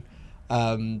Awakening,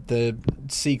 the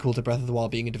sequel to Breath of the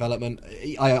Wild being in development.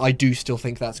 I do still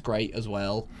think that's great as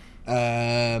well.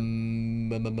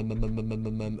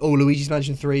 Luigi's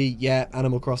Mansion 3, yeah.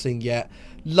 Animal Crossing, yeah.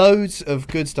 Loads of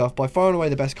good stuff. By far and away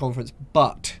the best conference,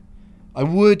 but I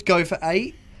would go for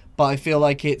 8. But I feel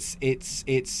like it's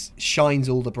shines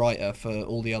all the brighter for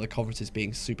all the other conferences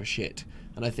being super shit.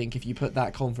 And I think if you put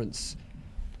that conference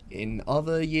in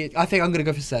other years, I think I'm going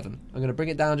to go for 7. I'm going to bring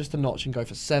it down just a notch and go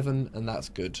for 7, and that's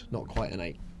good. Not quite an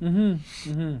 8.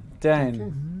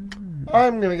 Dan.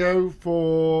 I'm going to go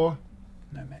for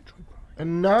No Metroid Prime. a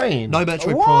 9. No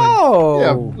Metroid Prime. Whoa!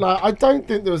 Yeah, like I don't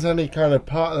think there was any kind of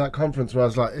part of that conference where I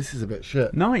was like, this is a bit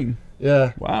shit. 9.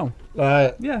 Yeah. Wow.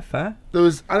 Like, Yeah, fair. there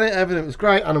was, I think everything was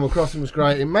great. Animal Crossing was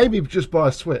great. It may be just by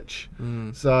a Switch.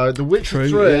 So The Witcher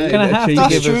 3. Yeah, Gonna have to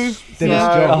Achieved give it. us Did Yeah.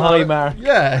 its a job. high mark.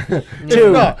 Yeah. 2.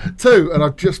 If not, 2. And I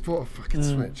just bought a fucking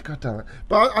Switch. God damn it.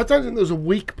 But I don't think there was a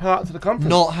weak part to the conference.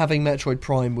 Not having Metroid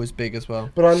Prime was big as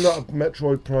well. But I'm not a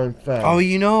Metroid Prime fan. Oh,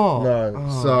 you not? No.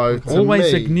 Oh, So, to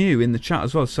Always me, Agnew in the chat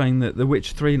as well, saying that The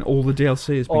Witcher 3 and all the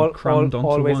DLC has been crammed onto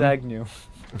always one. Agnew.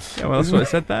 Yeah, well, that's what I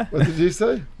said there. What did you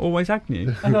say? Always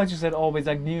Agnew. I thought you said always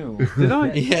Agnew. Did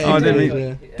I? Yeah, Oh, I you didn't did,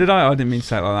 mean. yeah. Did I? I didn't mean to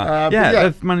say it like that. But Yeah, yeah.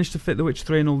 they've managed to fit The Witcher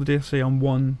 3 and all the DLC on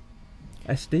one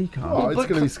SD card. Oh, it's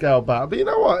going to be scaled back. But you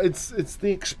know what? It's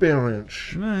the experience.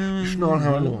 It's not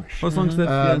how it looks. Well, as long as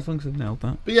they've nailed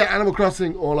that. But yeah, Animal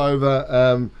Crossing all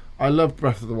over. I loved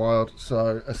Breath of the Wild,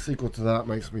 so a sequel to that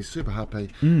makes me super happy.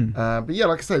 But yeah,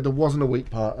 like I say, there wasn't a weak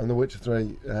part, and The Witcher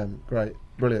 3, great,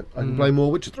 brilliant. I can play more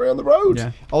Witcher 3 on the road.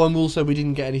 Yeah. Oh, and also we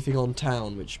didn't get anything on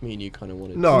town, which me and you kind of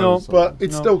wanted. No, No, but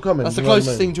it's still coming. That's the you know what I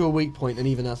closest mean? thing to a weak point, and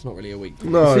even that's not really a weak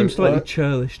point. No, It seems slightly right?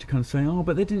 churlish to kind of say, oh,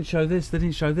 but they didn't show this, they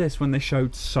didn't show this, when they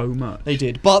showed so much. They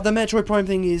did, but the Metroid Prime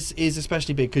thing is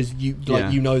especially big because Yeah.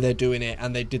 you know they're doing it,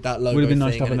 and they did that logo. Would have been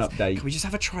nice thing, to have and an it's- update. Can we just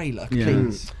have a trailer, Yeah.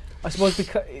 please? I suppose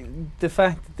because the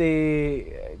fact that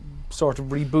they sort of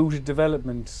rebooted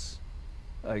development,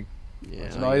 I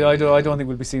don't think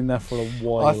we'll be seeing that for a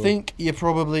while. I think you're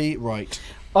probably right.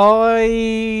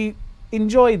 I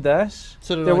enjoyed that.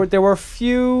 So did there I. were a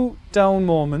few down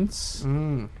moments.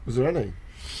 Was there any?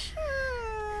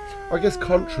 I guess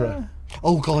Contra.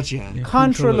 Oh God, yeah. Yeah,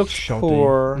 Contra looked shoddy.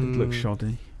 poor. It looked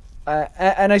shoddy.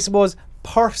 And I suppose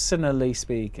personally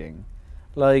speaking,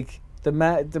 like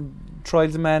the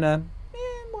Trials of Mana,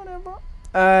 whatever,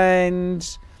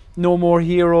 and No More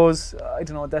Heroes. I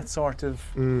don't know, that sort of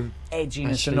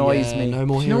edginess Actually, annoys yeah, me. No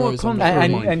more Do you know what heroes. on Contra that.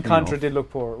 reminds me And Contra of? did look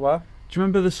poor. What? Do you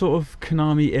remember the sort of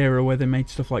Konami era where they made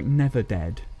stuff like Never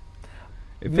Dead?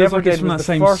 It feels Never like Dead it's from was that the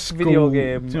same first school. video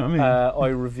game Do you know what I mean? I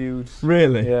reviewed.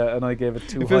 Really? Yeah, and I gave it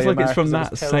 2 It feels high like it's marks from 'cause I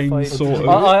that was same terrified. sort of.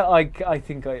 I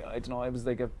think I don't know. It was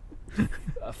like a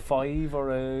 5 or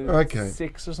a Okay.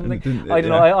 6 or And something. it didn't- I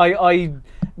don't yeah. know. I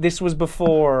this was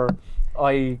before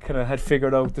I kind of had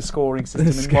figured out the scoring system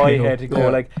in my scale. head to go Yeah.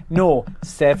 like, no,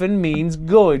 7 means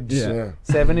good. Yeah.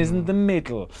 7 isn't the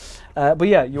middle. But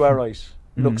yeah, you are right.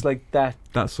 Looks like that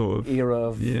That sort of era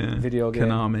of video game.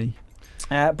 Konami.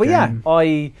 But yeah,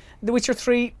 game. The Witcher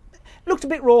 3 looked a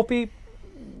bit ropey.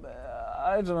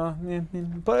 I don't know,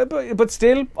 yeah. But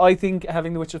still, I think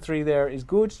having The Witcher 3 there is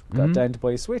good. Got down to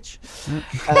buy a Switch.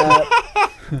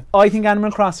 I think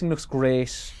Animal Crossing looks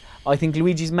great. I think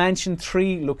Luigi's Mansion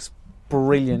 3 looks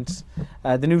brilliant.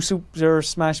 The new Super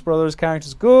Smash Brothers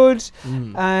character's good,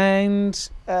 and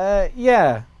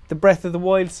the Breath of the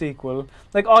Wild sequel.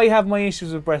 Like, I have my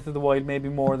issues with Breath of the Wild maybe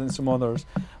more than some others,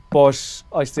 but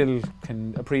I still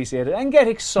can appreciate it and get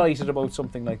excited about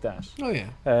something like that. Oh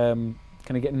yeah.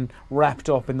 Kind of getting wrapped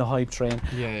up in the hype train.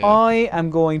 Yeah. I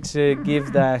am going to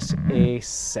give that a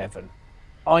 7.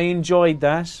 I enjoyed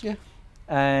that. Yeah.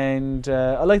 And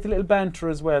I like the little banter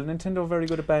as well. Nintendo are very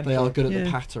good at banter. They are good at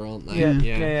the patter, aren't they?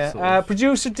 Yeah. sort of.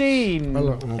 Producer Dean.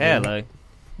 Hello.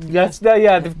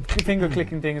 The finger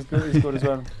clicking thing is good as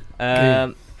well.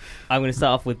 I'm going to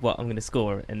start off with what I'm going to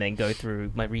score and then go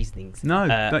through my reasonings. No,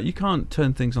 that you can't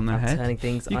turn things on their head. Turning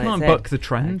things You on can't its head. buck the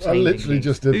trend. I literally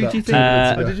just did Who that. do you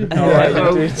think?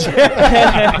 2 minutes Did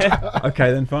ago. you?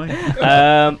 Okay, then fine.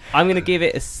 I'm going to give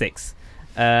it a 6.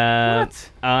 You guys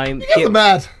are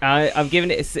mad. I'm giving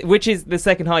it which is the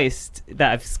second highest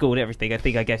that I've scored everything. I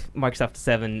think I gave Microsoft a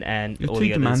 7 and You're all too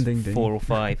the others demanding, Dean. 4 or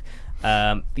 5.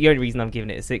 The only reason I'm giving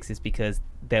it a 6 is because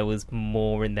there was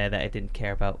more in there that I didn't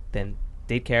care about than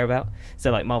did care about.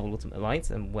 So like Marvel Ultimate Alliance,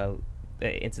 I'm well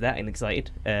into that and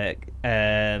excited.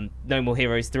 No More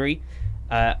Heroes 3,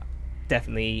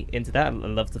 definitely into that. I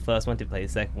loved the first one, didn't play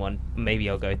the second one. Maybe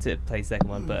I'll go to play the second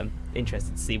one, but I'm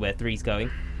interested to see where 3's going.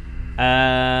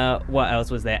 What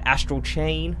else was there? Astral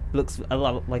Chain looks a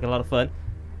lot of fun,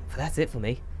 but that's it for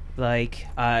me. Like,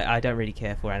 I don't really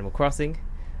care for Animal Crossing.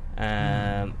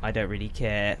 I don't really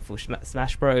care for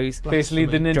Smash Bros. Basically,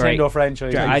 the Nintendo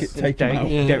franchise. I Take them out.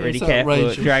 don't really care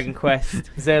for Dragon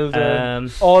Quest, Zelda,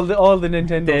 all the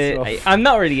Nintendo stuff. I'm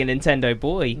not really a Nintendo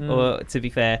boy, or to be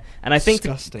fair, and I think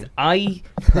Disgusting. I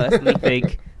personally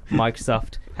think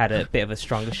Microsoft had a bit of a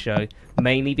stronger show,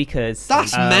 mainly because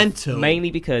That's mental. Mainly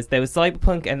because there was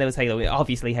Cyberpunk and there was Halo.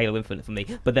 Obviously, Halo Infinite for me,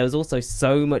 but there was also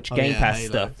so much Game Pass Halo.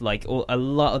 stuff, like a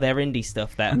lot of their indie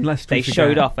stuff that And lest we they forget-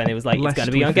 showed off, and it was like it's lest going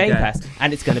to we be on Game forget. Pass,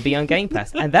 and it's going to be on Game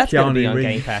Pass, and that's going to be Keanu on Reeves.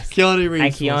 Game Pass. Keanu Reeves. And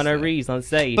was Keanu there. Reeves on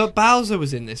stage. But Bowser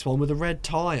was in this one with a red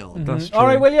tie on. That's All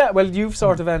right, true. well, you've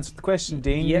sort of answered the question,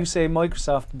 Dean. Yeah. You say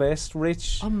Microsoft best.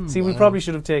 Rich, we well. probably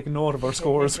should have taken note of our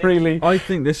scores, really. I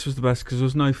think this was the best because there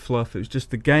was no fluff. It was just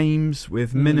the games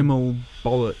with minimal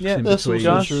bollocks Yeah, in That's between.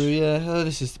 also Josh? true. Yeah,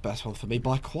 this is the best one for me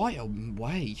by quite a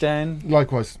way. Dan.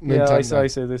 Likewise, Yeah, Nintendo. I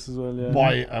say this as well, yeah.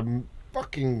 By a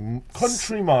fucking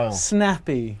country mile.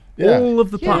 Snappy. Yeah. All of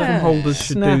the platform Yeah. holders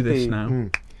should do this Snappy. now.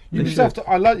 They Ubisoft,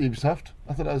 I like Ubisoft.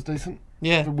 I thought that was decent.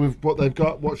 Yeah. With what they've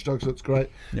got, Watch Dogs looks great.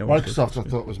 Yeah, Microsoft, I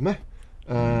thought was meh.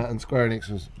 And Square Enix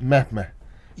was meh.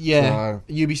 Yeah,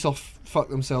 Ubisoft fucked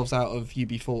themselves out of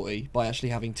UB40 by actually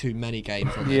having too many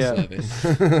games on their Yeah.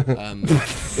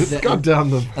 service. God damn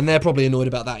them. And they're probably annoyed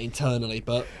about that internally,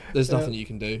 but there's nothing you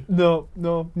can do. No,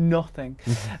 nothing.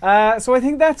 So I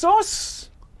think that's us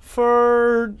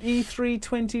for E3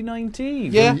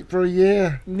 2019. Yeah. For a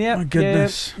year. Yep, My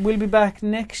goodness. yeah, we'll be back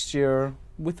next year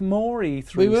with more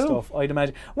E3 We will. stuff, I'd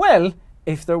imagine. Well,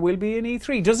 if there will be an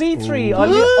E3. Does E3...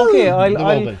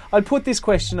 Ooh. I'll put this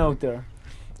question out there,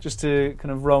 just to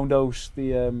kind of round out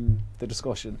the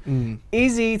discussion.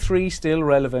 Is E3 still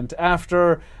relevant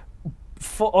after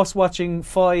us watching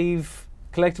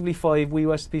collectively five? We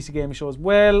watched the PC Gaming shows.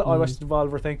 Well, I watched the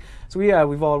Devolver thing. So yeah,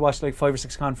 we've all watched like 5 or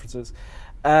 6 conferences.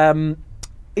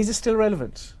 Is it still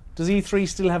relevant? Does E3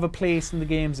 still have a place in the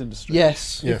games industry?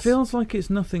 Yes. It feels like it's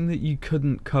nothing that you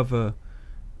couldn't cover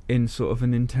in sort of a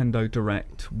Nintendo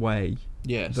Direct way,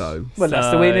 Yes. though. Well,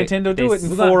 that's the way Nintendo do it, this-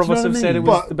 and Well, 4 that's of us what have I said it mean.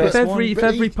 was But- the but best If one.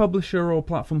 every publisher or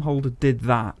platform holder did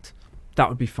that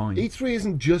would be fine. E3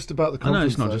 isn't just about the I know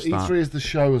conference. it's not though. just E3 that. is the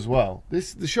show as well.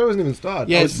 The show hasn't even started.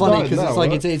 Yeah, Oh, it's funny started because it's now,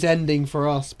 like right? it's ending for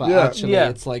us, but Yeah. actually Yeah.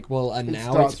 it's like, well, and It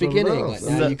now starts it's for everyone beginning. else.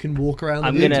 Like, now So you can walk around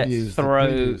I'm the gonna interviews. the throw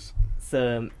previews.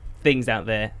 some things out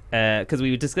there because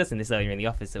we were discussing this earlier in the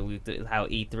office. So how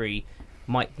E3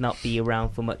 might not be around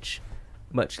for much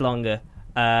longer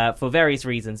for various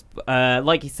reasons.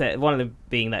 Like you said, one of them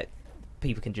being that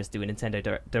people can just do a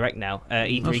Nintendo Direct now.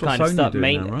 E3 That's what kind of Sony started. do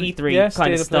now, right? E3 Yeah, kind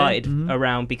State of of Play. started Mhm.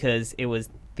 around because it was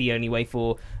the only way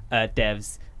for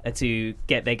devs to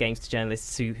get their games to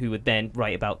journalists who would then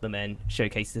write about them and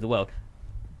showcase to the world.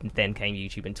 And then came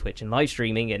YouTube and Twitch and live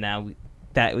streaming, and now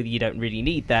that you don't really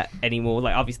need that anymore.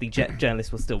 Like obviously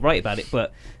journalists will still write about it,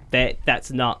 but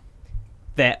that's not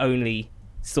their only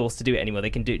source to do it anymore. They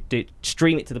can do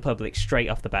stream it to the public straight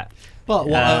off the bat. But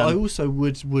what I also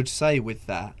would say with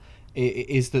that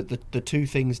is that the two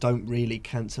things don't really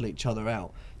cancel each other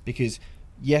out, because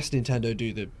yes, Nintendo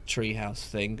do the Treehouse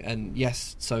thing, and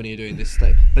yes, Sony are doing this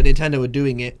thing, but Nintendo are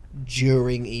doing it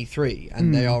during E3,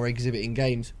 and they are exhibiting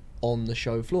games on the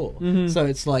show floor. So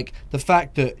it's like the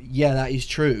fact that, yeah, that is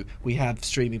true. We have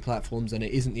streaming platforms and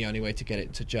it isn't the only way to get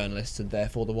it to journalists and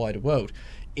therefore the wider world.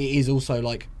 It is also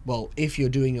like, well, if you're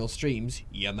doing your streams,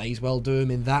 you may as well do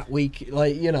them in that week,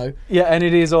 like, you know. Yeah, and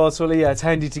it is also, it's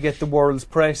handy to get the world's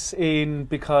press in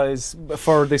because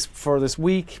for this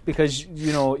week, because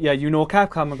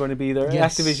Capcom are going to be there,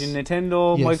 Yes. Activision,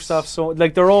 Nintendo, Yes. Microsoft, so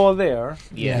like they're all there.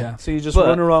 Yeah. So you just But-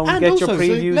 run around, and get your also, so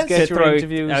previews, let's get your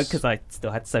interviews. Because I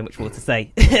still had so much more to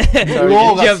say. We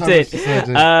all got Jumped so much to say, in.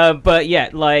 dude. But yeah,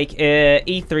 like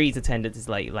E3's attendance is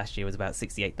like last year was about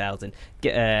 68,000.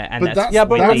 And But that's, Yeah,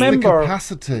 but that's remember- the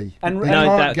capacity. and They no,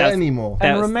 can't get that's- any more. that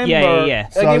And was- remember, yeah.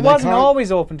 like, So it they wasn't can't-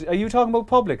 always open to... Are you talking about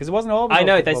public? Because it wasn't always I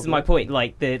know, open to this is my public. point.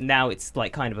 Like now it's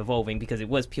like kind of evolving because it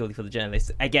was purely for the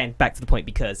journalists. Again, back to the point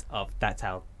because of that's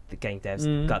how the game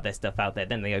devs got their stuff out there.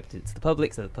 Then they opened it to the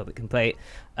public so the public can play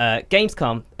it.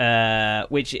 Gamescom,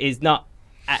 which is not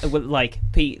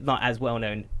not as well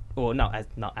known, or not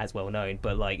as well known,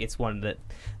 but like it's one that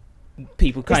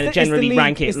people kind of generally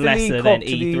rank it lesser than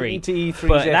E3. To E3's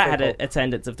But that FA had an Cup.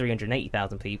 attendance of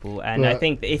 380,000 people, and I But-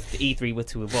 think that if E3 were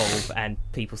to evolve and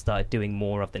people started doing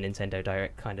more of the Nintendo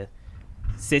Direct kind of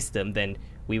system, then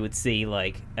we would see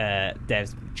like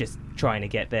devs just trying to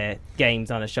get their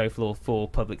games on a show floor for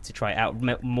public to try it out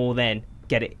more than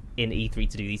get it in E3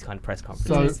 to do these kind of press So,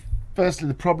 conferences. firstly,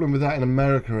 the problem with that in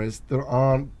America is there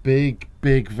aren't big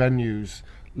venues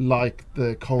like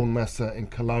the Kohlmesse in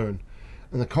Cologne.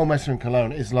 And the Kohlmesse in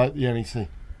Cologne is like the NEC.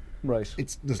 Right.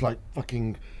 There's like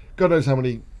fucking God knows how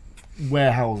many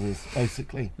warehouses,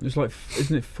 basically. It's like,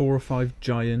 isn't it 4 or 5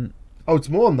 giant? Oh, it's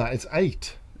more than that. It's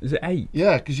 8. Is it 8?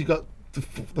 Yeah, because you got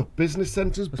the business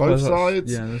centres, I both suppose that's-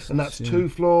 sides, yeah, and that's yeah. 2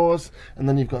 floors, and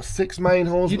then you've got 6 main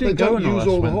halls. You but didn't they go don't when I use last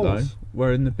all the went, halls. though.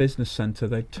 Where in the business centre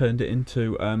they turned it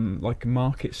into like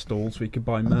market stalls where you could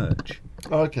buy merch.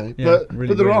 Okay, Yeah, but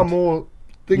really there are weird. more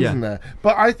things Yeah. in there.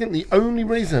 But I think the only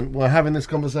reason we're having this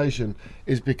conversation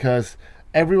is because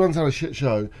everyone's had a shit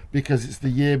show because it's the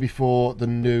year before the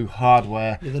new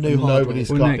hardware. Yeah, the new and hardware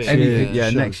nobody's is got next anything year. to Yeah,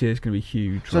 show. next year's going to be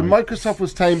huge. So right? Microsoft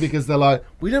was tame because they're like,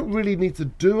 we don't really need to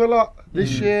do a lot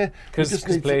this year. We Because just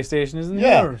need to-" PlayStation isn't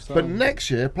Yeah, here. So. but next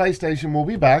year PlayStation will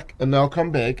be back and they'll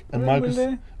come big and Will Microsoft.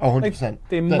 they? Oh, 100%.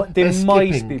 They They're- they they're might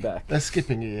skipping. be back. They're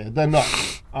skipping a year. They're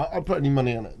not. I'll put any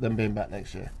money on it, them being back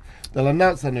next year. They'll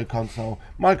announce their new console.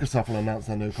 Microsoft will announce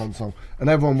their new console. And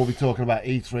everyone will be talking about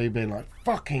E3 being like,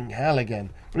 fucking hell again.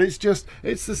 But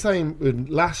it's the same with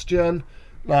last gen.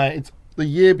 Like, it's the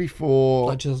year before.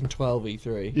 Like 2012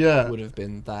 E3 Yeah. would have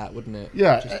been that, wouldn't it?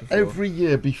 Yeah, Just before. every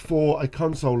year before a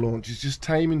console launch is just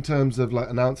tame in terms of like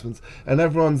announcements. And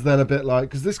everyone's then a bit like,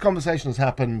 because this conversation has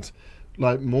happened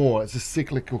like more. It's a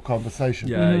cyclical conversation.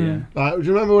 Yeah, yeah. Like, do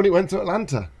you remember when it went to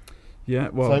Atlanta? Yeah,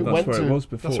 well, So it that's went where to- it was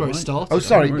before. That's where it right? started. Oh,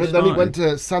 sorry, Where but it then it started. went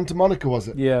to Santa Monica, was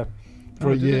it? Yeah. For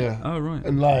Oh, a did it? year. Oh,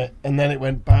 right. And then it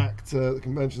went back to the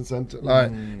convention center.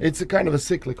 Like, it's a kind of a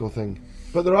cyclical thing.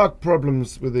 But there are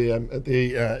problems with the at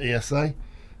the ESA.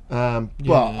 But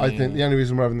I think the only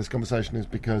reason we're having this conversation is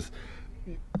because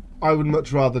I would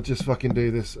much rather just fucking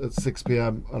do this at 6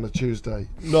 p.m. on a Tuesday.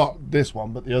 Not this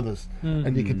one, but the others.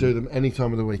 And you could do them any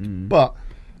time of the week. But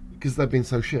because they've been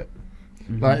so shit.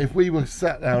 Like, if we were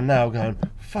sat down now going,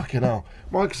 fucking hell,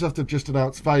 Microsoft have just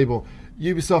announced Fable,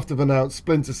 Ubisoft have announced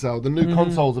Splinter Cell, the new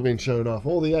consoles have been shown off,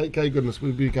 all the 8K goodness,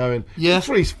 we'd be going, Yeah.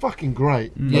 E3's fucking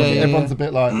great. Yeah, Like, yeah, everyone's yeah. a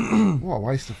bit like, what a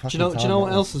waste of fucking time. Do you know what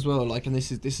that else was." as well? Like, and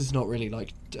this is not really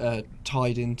like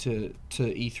tied into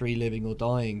E3 living or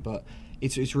dying, but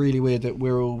it's really weird that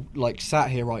we're all like sat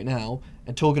here right now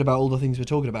and talking about all the things we're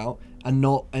talking about, and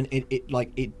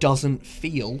it doesn't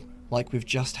feel like we've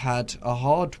just had a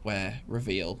hardware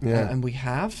reveal. Yeah. And we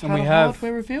have And had we a have.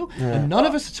 hardware reveal, Yeah. and none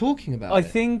of us are talking about I it.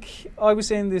 think I was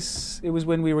saying this. It was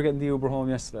when we were getting the Uber home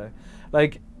yesterday.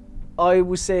 Like, I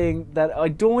was saying that I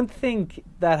don't think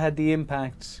that had the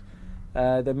impact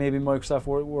that maybe Microsoft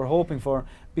were hoping for,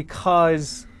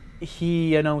 because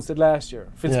he announced it last year.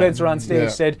 Phil Yeah. Spencer on stage Yeah.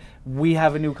 said, "We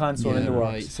have a new console in the works."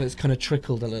 right. So it's kind of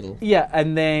trickled a little. Yeah,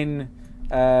 and then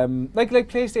like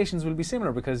PlayStations will be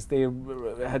similar because they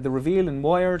had the reveal in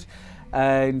Wired,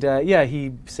 and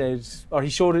he said, or he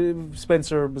showed it,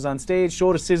 Spencer was on stage,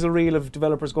 showed a sizzle reel of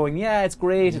developers going, "Yeah, it's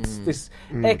great, it's this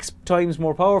X times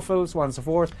more powerful, so on and so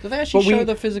forth." Did they actually But we- show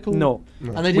the physical? No.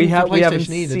 And they We didn't for we haven't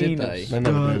PlayStation either, seen did they? it. They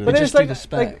never do But that. But just it's do like, the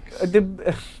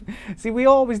specs. see, we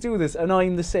always do this, and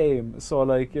I'm the same. So,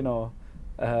 like, you know,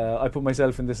 I put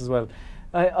myself in this as well.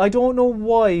 I don't know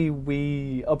why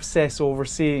we obsess over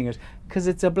seeing it, because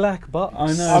it's a black box.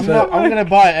 I know. I'm going to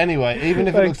buy it anyway, even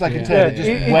if it looks like a turd. Just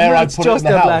where I it's put it in just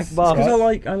the a house. black box.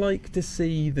 Because I like to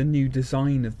see the new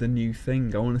design of the new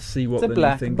thing. I want to see what It's a the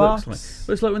black new thing box. looks like.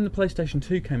 But it's like when the PlayStation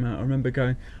 2 came out, I remember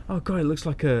going, oh god, it looks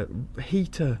like a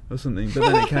heater or something. But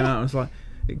then it came out and I was like,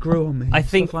 it grew on me. I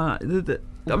stuff think- like that.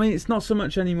 I mean, it's not so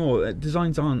much anymore.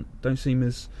 Designs don't seem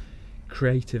as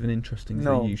creative and interesting as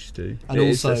No. they used to. And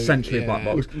It's also, essentially a yeah. black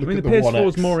box. Look I mean, at the the PS4 One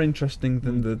is X. more interesting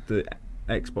than the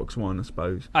Xbox One, I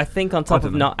suppose. I think on I top don't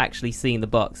of know. not actually seeing the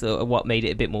box, what made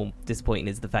it a bit more disappointing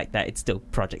is the fact that it's still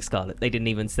Project Scarlet. They didn't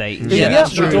even say. Yeah,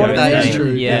 that's true. true. That is Yeah.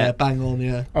 true. Yeah. Yeah, bang on.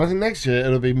 Yeah. I think next year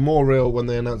it'll be more real when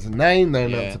they announce a name, they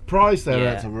announce Yeah. a price, they Yeah.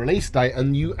 announce a release date,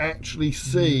 and you actually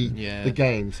see Yeah. the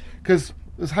games. Because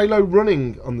there's Halo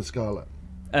running on the Scarlet.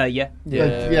 Yeah.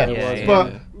 Yeah, yeah.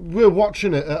 but we're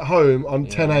watching it at home on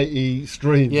 1080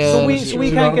 streams. Yeah. So we that's so we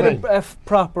true. can't You know get what I a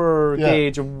proper Yeah.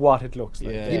 gauge of what it looks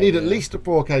like. Yeah. You need at least a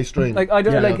 4K stream. Like I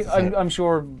don't Yeah, like. that's it. I'm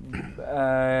sure.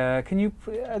 Can you?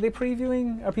 Are they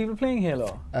previewing? Are people playing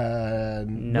Halo?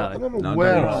 Not that I'm No,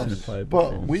 aware no, of. no, no, no.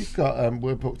 But we've got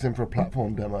we're booked in for a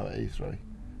platform demo at E3.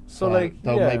 So like,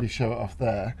 they'll yeah. maybe show it off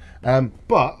there.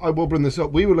 But I will bring this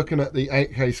up. We were looking at the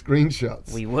 8K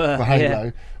screenshots We were, for Halo,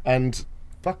 yeah. and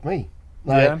fuck me,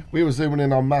 like, Yeah. we were zooming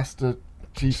in on Master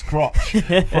Chief's crotch.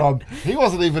 He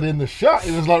wasn't even in the shot.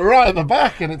 He was like right at the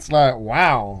back, and it's like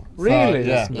wow. So, Really?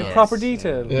 yeah. The Yes. proper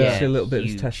detail. Yeah. You see a little bit of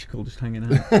his Huge. testicle just hanging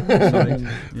out. Sorry.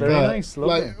 Very But, nice.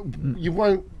 Lovely. like you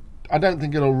won't. I don't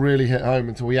think it'll really hit home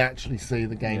until we actually see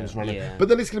the games running. Yeah. But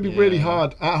then it's going to be really Yeah.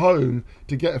 hard at home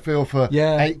to get a feel for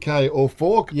Yeah. 8K or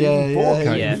 4K. Yeah, even 4K.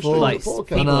 yeah, Yeah, even for- like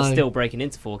 4K. people I are know. still breaking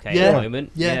into 4K Yeah. at the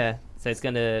moment. Yeah. So it's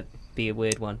gonna be a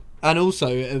weird one. And also,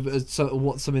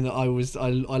 what's something that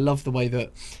I love the way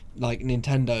that like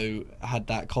Nintendo had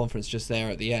that conference just there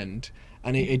at the end,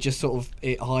 and it just sort of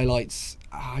it highlights.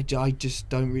 I just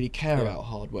don't really care about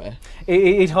hardware.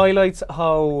 It highlights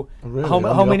how Really? how I'm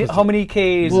the many opposite. how many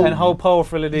Ks Well, and how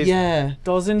powerful it is. Yeah,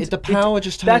 Doesn't the power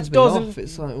just turns that me doesn't off.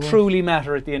 It's like well, truly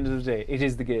matter at the end of the day. It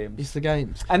is the game. it's the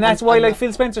games, And that's why, like that-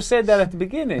 Phil Spencer said that at the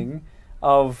beginning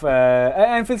of,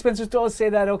 and Phil Spencer does say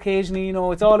that occasionally. You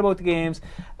know, it's all about the games.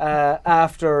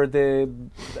 After the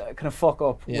kind of fuck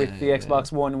up Yeah, with the yeah,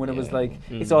 Xbox One, when it was yeah. like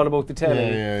it's all about the Yeah,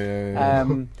 telly. yeah.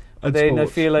 And Then I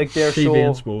sports. feel like their TV show.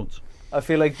 and sports. I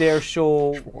feel like their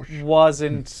show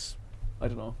wasn't. I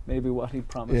don't know. Maybe what he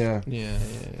promised. Yeah. yeah.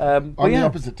 But I'm yeah. the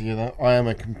opposite to you, though. I am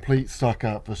a complete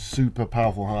sucker for super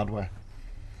powerful hardware.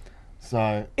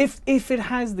 So If it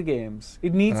has the games,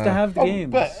 it needs to have the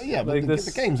games. But yeah, but Like the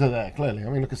this- games are there clearly. I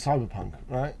mean, look at Cyberpunk,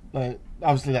 right? Like,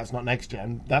 obviously that's not next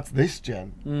gen. That's this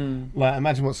gen. Like,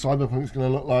 imagine what Cyberpunk's going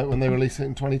to look like when they release it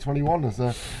in 2021 as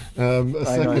a second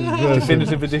version.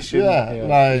 Definitive edition. Yeah,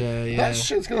 like Yeah. that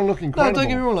shit's going to look No, incredible. don't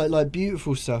get me wrong. Like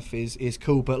beautiful stuff is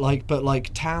cool, but like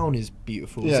Town is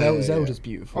beautiful. Yeah, yeah, yeah. Zelda's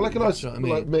beautiful. I like a nice Do you know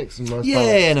what I like mean? mix and nice. Yeah,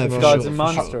 balance, yeah, no, you for know? Gods sure, and for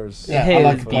sure. Monsters. Yeah, Halo I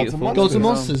like is Gods and beautiful. Gods and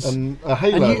Monsters. Monsters. And a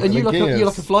Halo And you like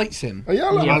Gears. a flight sim. Oh, yeah,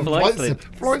 I like Yeah, a Flight flight Sim.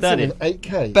 sim. Flight sim in Stunning.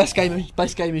 8K.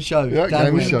 Best gaming show. Yeah, Dan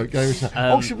gamer Webb. show, gamer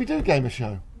show. Should we do a gamer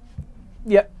show?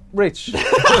 Yeah, Rich.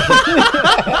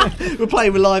 We're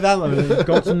playing with live ammo.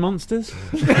 Gods and Monsters?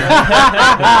 No,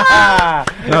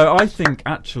 I think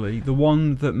actually the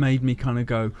one that made me kind of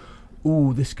go,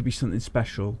 ooh, this could be something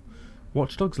special.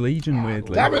 Watch Dogs Legion,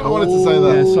 weirdly. Damn it, I wanted to say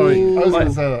that. Yeah, sorry. I was Like, going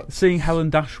to say that. Seeing Helen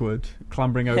Dashwood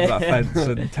clambering over that fence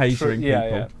and tasering Yeah,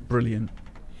 people, yeah. brilliant.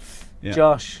 Yeah.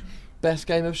 Josh. Best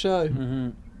game of show. Mm-hmm.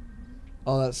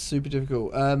 Oh, that's super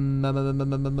difficult.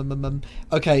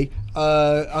 Okay,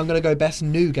 I'm gonna go best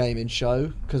new gaming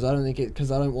show because I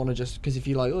don't want to just because if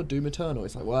you like Doom Eternal,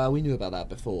 it's like well we knew about that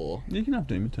before. You can have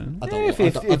Doom Eternal. I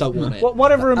don't want it.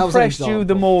 Whatever That was an impressed you the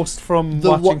example. most from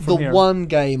The watching from the here. one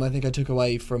game I think I took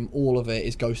away from all of it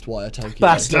is Ghostwire Tokyo. Damn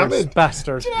Bastards. it.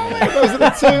 Bastard. Those are the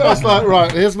two. I was like,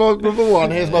 right, here's my number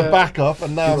one, here's my backup,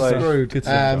 and now Right. I'm screwed. Good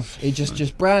stuff. It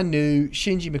just brand new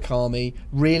Shinji Mikami,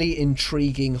 really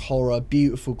intriguing horror,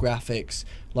 beautiful graphics.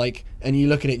 Like, and you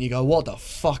look at it and you go, "What the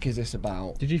fuck is this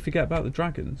about?" Did you forget about the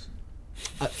dragons?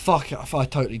 Fuck, I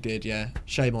totally did. Yeah,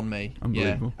 shame on me.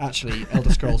 Unbelievable. Yeah, actually, Elder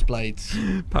Scrolls Blades.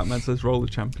 Pac-Man says Roll of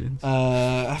Champions.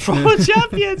 From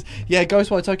Champions. Yeah,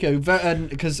 Ghostwire Tokyo.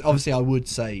 Because obviously I would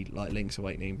say like Link's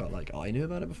Awakening, but like I knew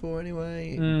about it before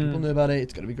anyway. People knew about it.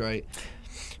 It's gonna be great.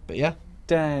 But yeah,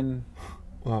 Dan.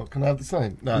 Well, can I have the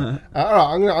same? No.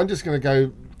 All right, I'm just going to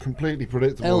go completely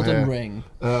predictable Elden here. Ring.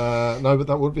 No, but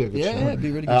that would be a good show. Yeah, it'd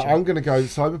be really good. I'm going to go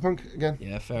Cyberpunk again.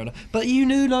 Yeah, fair enough. But you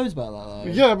knew loads about that,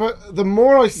 though. Yeah, but the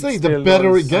more I see, the Still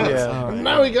better loads, it gets. yeah. And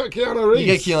now we got Keanu Reeves. You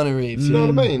get Keanu Reeves. You know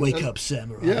what I mean? Wake And- up,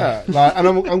 samurai. Yeah, and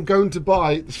I'm going to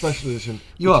buy the special edition,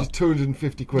 You which are? is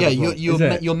 250 quid. Yeah, as well. you're Is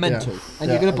it? you're mental, Yeah. and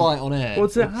Yeah, you're going to I'm- buy it on air.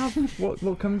 What's it have?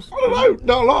 What comes? I don't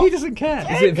know, not a lot. He doesn't care.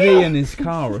 Is it V in his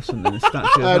car or something? A statue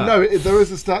of that? No, there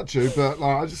is a statue, but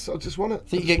like, I just want it. I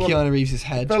think I you get just want it. Keanu Reeves'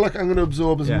 head. I feel like I'm going to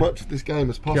absorb as Yeah. much of this game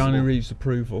as possible. Keanu Reeves'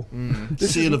 approval.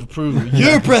 Seal of approval.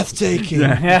 You're breathtaking.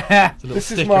 Yeah. It's a little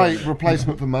This is sticker my on it.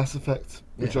 replacement for Mass Effect,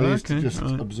 which I used to Okay, just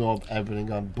right. absorb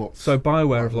everything on books. So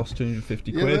BioWare have lost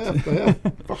 250 Yeah, quid. they have.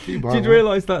 Fuck you, Did you BioWare.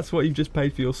 realise that's what you've just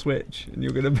paid for your Switch, and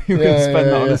you're going to spend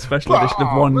that on yeah. a special edition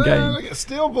of one man, game? I get a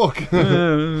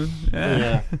steelbook.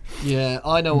 Yeah. yeah. Yeah,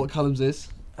 I know what Cullums is.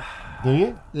 Do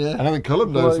you? Yeah. I don't think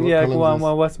Cullum knows Well, what yeah, Cullum go on. is.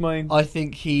 Well, what's mine? I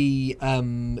think he,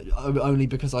 only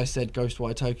because I said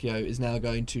Ghostwire Tokyo, is now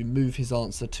going to move his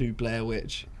answer to Blair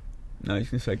Witch. No, he's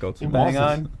going to say Gods It and Hang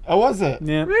wasn't. on. Oh, was it?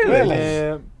 Yeah. Really?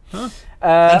 Yeah. Huh?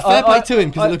 And fair play to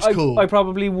him, 'cause it looks cool. I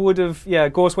probably would have. Yeah,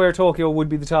 Ghostwire Tokyo would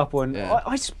be the top one. Yeah.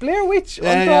 Blair Witch.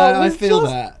 Yeah, thought I was feel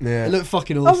just that. Yeah. It looked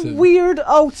fucking A awesome. weird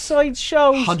outside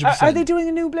show. 100%. Are they doing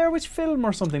a new Blair Witch film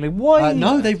or something? Like why?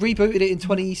 No, they rebooted it in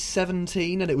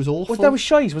 2017 and it was awful. That was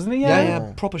shite, wasn't it? yeah, Yeah.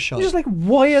 yeah, proper shite. You're just like,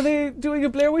 why are they doing a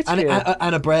Blair Witch and film?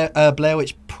 and a Blair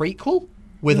Witch prequel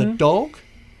with a dog.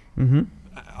 Mm-hmm.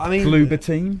 I mean, Bloober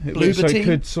Team. So Team. it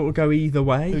could sort of go either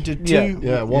way. who did Yeah. two?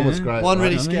 Yeah, one was Yeah. great. One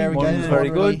really I mean, scary one game. was very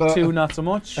one really- good. But- Two, not so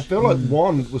much. I feel like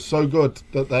one was so good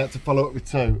that they had to follow up with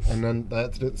two, and then they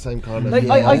had to do it the same kind of. Like,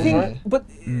 Yeah. I think, Right. but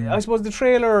I suppose the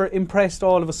trailer impressed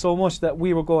all of us so much that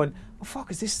we were going, "Oh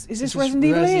fuck, is this It's Resident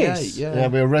Evil 8?" Resi 8, Yeah,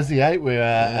 we were Resi 8, we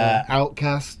were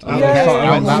Outcast. Yeah, yeah,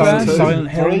 Silent, yeah. Silent, Yeah. Silent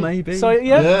Hill, 3. maybe. So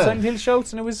yeah, Yeah. Silent Hill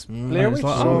shouts, and it was Blair It's Witch.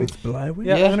 like, so- oh, it's Blair Witch.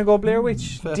 yeah, Yeah. I'm gonna go Blair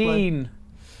Witch. Fair play. Dean.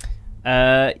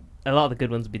 A lot of the good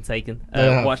ones have been taken.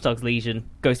 Yeah. Watch Dogs Legion,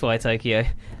 Ghostwire Tokyo.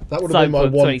 That would have been my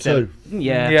Cyberpunk 1 27. 2.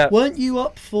 Yeah. Weren't you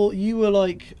up for? You were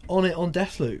like on it on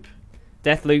Deathloop.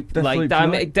 Deathloop, Deathloop, like, you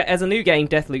like? as a new game,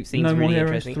 Deathloop seems No More really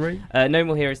Heroes interesting. 3? No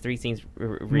More Heroes 3 seems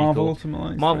really Marvel cool. Ultimate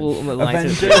Alliance. Marvel 3? Ultimate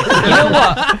Alliance. You Avengers. know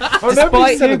what? Oh,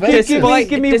 nobody said Avengers.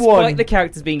 give me despite one. the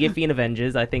characters being iffy in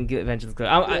Avengers, I think Avengers is good.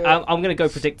 I'm going to go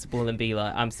predictable and be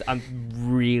like, I'm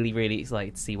really, really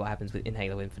excited to see what happens in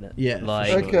Halo Infinite. Yeah, for like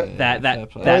sure. Okay. that Fair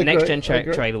play. I that agree, next gen I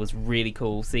agree. trailer was really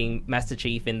cool. Seeing Master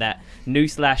Chief in that new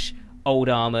 / old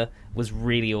armor was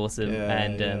really awesome.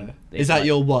 And is it's that like-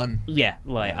 your one? Yeah,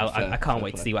 like Yeah, I fair can't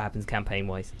wait to play. see what happens campaign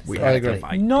wise. We I have to agree.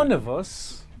 fight. None of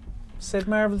us said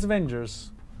Marvel's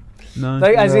Avengers. No.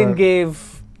 Like, as in No.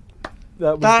 gave.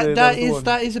 That was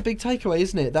That is a big takeaway,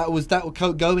 isn't it? That was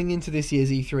going into this year's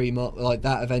E3, like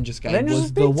that Avengers game Avengers was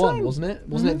is the big one, time. wasn't it?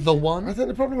 Wasn't it the I one? think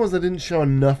the problem was they didn't show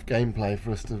enough gameplay for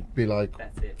us to be like,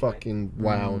 That's it, fucking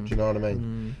wow, do you know what I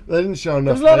mean? They didn't show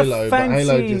enough was a lot of Halo, but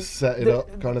Halo fancy- just set it the-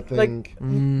 up kind of like,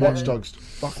 thing. Watch Dogs,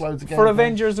 fuckloads of gameplay. For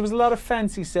Avengers, there was a lot of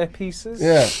fancy set pieces.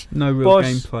 Yeah. No real But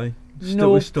gameplay.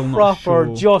 No we're still not proper.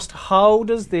 sure. Just how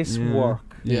does this Yeah. work?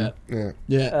 Yeah, Yeah.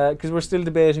 yeah. Because we're still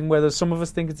debating whether some of us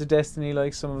think it's a Destiny,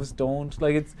 like some of us don't.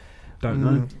 Like it's. Don't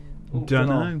know. Don't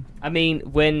Dunno. know. I mean,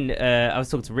 when I was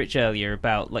talking to Rich earlier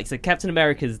about so Captain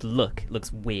America's look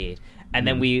looks weird, and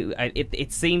then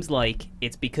it seems like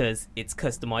it's because it's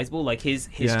customizable, like his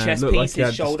Yeah, chest looked like piece, he his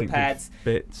had shoulder distinctive pads.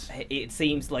 Bits. It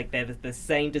seems like they're the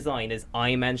same design as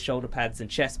Iron Man's shoulder pads and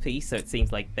chest piece, so it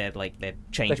seems like they're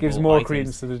changeable. That gives more items.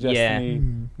 credence to the Yeah. Destiny.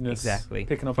 Exactly.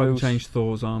 Picking up If I can loot. change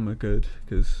Thor's armor, good,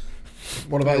 because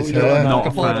What about his Yeah, hair? no. not a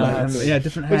Like a fan. fan. Yeah,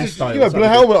 different Well, just, hairstyles. you know, put a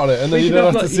helmet on it and then you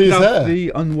don't have to see his hair.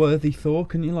 The unworthy Thor,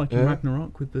 can you, like in Yeah.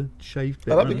 Ragnarok with the shaved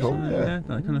bit? Oh, that'd be around cool, the yeah. side?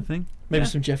 That kind of thing. Maybe Yeah.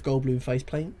 some Jeff Goldblum face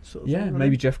paint. Sort of Yeah, thing,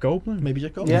 maybe right? Jeff Goldblum. Maybe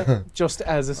Jeff Goldblum. Yeah, just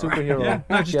as a superhero. Yeah,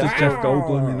 no, just Yeah. as Jeff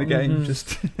Goldblum in the game. Mhm.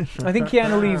 Just I think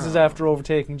Keanu Reeves is after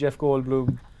overtaking Jeff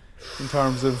Goldblum in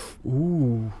terms of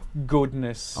ooh.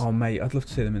 goodness. Oh mate, I'd love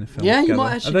to see them in a film. Yeah, you together.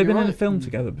 might actually Have they be been in a right. film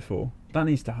together before? That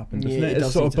needs to happen, doesn't Yeah, it? it It's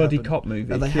does sort need of to buddy happen. cop movie.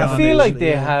 Yeah, they I have. feel like they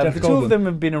Yeah. have. Jeff The two of Goldblum. them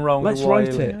have been around Let's a while. write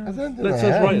it. I don't think Let's they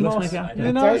us have. write it. Not- Let's make it happen.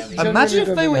 you know, Imagine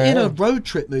if they were in a road. road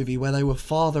trip movie where they were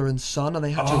father and son and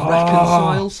they had to Oh.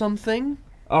 reconcile something.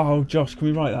 Oh, Josh, can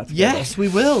we write that together? Yes, we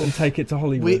will. And take it to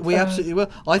Hollywood. We absolutely will.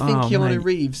 I think Oh, Keanu mate.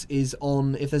 Reeves is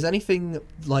on. If there's anything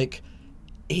like,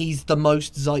 he's the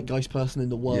most zeitgeist person in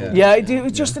the world. Yeah, it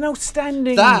was just an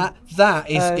outstanding. That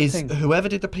is thing. whoever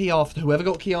did the PR for whoever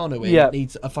got Keanu in Yeah.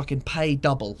 needs a fucking pay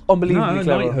double. Unbelievably no,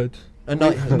 clever. knighthood. A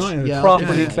knighthood. Yeah,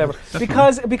 properly clever.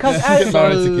 Because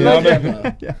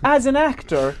Sorry, as an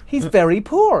actor, he's very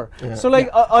poor. Yeah. So like,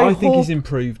 I think he's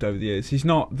improved over the years. He's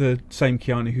not the same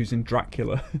Keanu who's in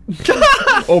Dracula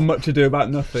or Much Ado About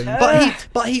Nothing.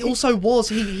 But he also was.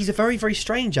 He's a very, very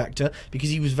strange actor because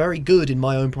he was very good in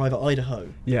My Own Private Idaho.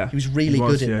 Yeah, he was really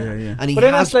good in that. Yeah. And he but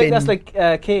then has that's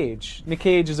like Cage. Nick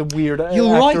Cage is a weird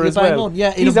You're actor right, you're as bang well. on.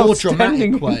 Yeah, in he's a more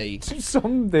dramatic way.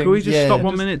 Something. Can we just Yeah. stop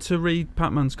 1 minute to read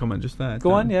Patman's comment just there?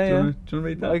 Go on, Do yeah. you want to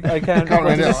read that? I can't. Can't what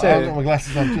read did it. he say? I've got my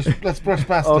glasses on. Just let's brush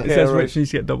past Okay. It says right. Rich needs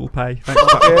to get double pay. Thanks,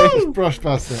 Just brush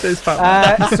past it. Says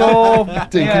Patman. So,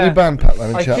 Dean, yeah. can you ban Patman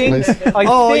in I chat, think, please?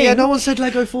 Oh yeah, think- no one said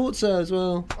Lego Forza as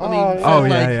well. I mean, Oh, fair yeah,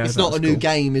 play. yeah, it's not a that's new cool.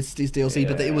 game, it's DLC,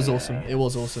 but it was awesome. It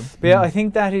was awesome. But yeah, I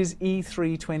think that is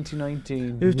E3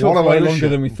 2019. We've What talked a way load of longer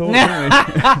shit. than we thought,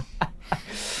 didn't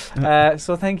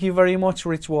So thank you very much,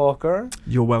 Rich Walker.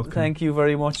 we? You're welcome. Thank you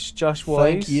very much, Josh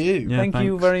Wise. Thank you. Yeah, Thank you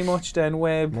thanks. very much, Dan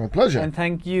Webb. My pleasure. And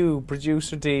thank you,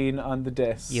 Producer Dean, on the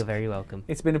desk. You're very welcome.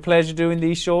 It's been a pleasure doing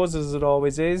these shows, as it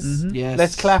always is. Mhm. Yes.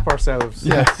 Let's clap ourselves.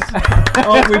 Yes.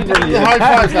 Aren't we brilliant? High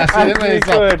fives, actually, didn't we? It's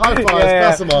like, Good. high fives, Yeah.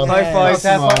 pass them on. High fives,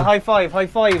 Pass them on. high five, high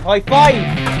five, high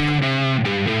five.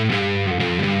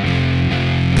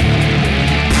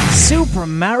 Super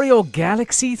Mario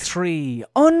Galaxy 3.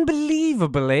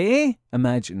 Unbelievable, eh?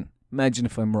 Imagine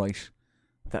if I'm right.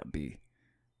 That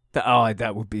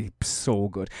would be so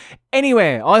good.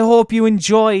 Anyway, I hope you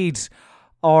enjoyed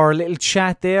our little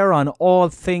chat there on all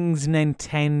things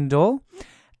Nintendo.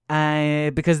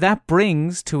 Because that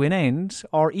brings to an end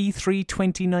our E3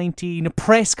 2019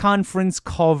 press conference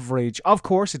coverage. Of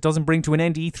course, it doesn't bring to an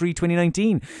end E3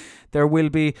 2019. There will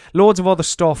be loads of other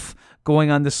stuff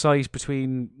going on the site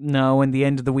between now and the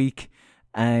end of the week.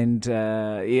 And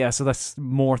so that's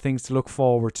more things to look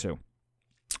forward to.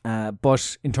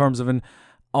 But in terms of an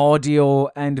audio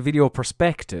and video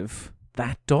perspective,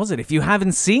 that does it. If you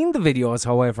haven't seen the videos,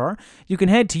 however, you can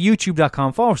head to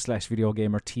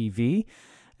youtube.com/videogamertv.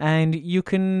 And you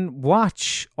can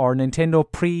watch our Nintendo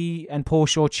pre- and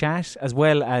post-show chat, as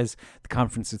well as the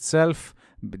conference itself,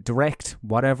 direct,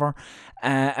 whatever,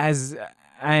 as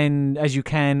you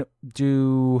can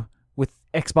do with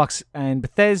Xbox and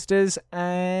Bethesda's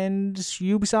and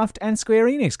Ubisoft and Square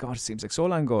Enix. God, it seems like so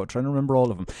long ago. Trying to remember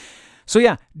all of them. So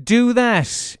yeah, do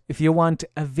that if you want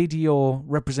a video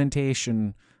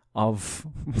representation of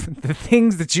the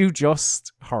things that you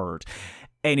just heard.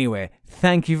 Anyway,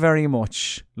 thank you very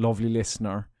much, lovely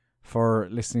listener, for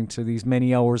listening to these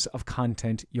many hours of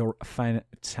content. You're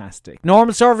fantastic.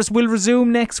 Normal service will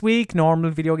resume next week.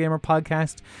 Normal Video Gamer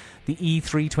podcast, the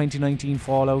E3 2019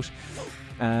 Fallout.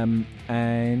 And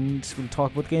we'll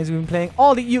talk about the games we've been playing.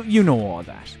 All that you know all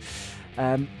that.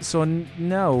 So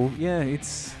now, yeah,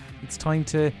 it's time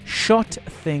to shut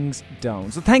things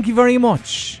down. So thank you very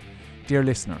much, dear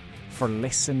listener, for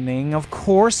listening. Of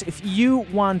course, if you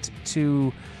want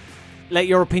to let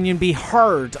your opinion be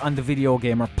heard on the Video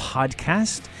Gamer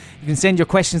podcast, you can send your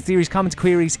questions, theories, comments,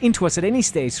 queries into us at any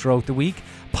stage throughout the week.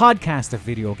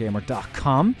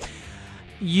 podcast@videogamer.com.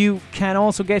 You can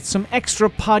also get some extra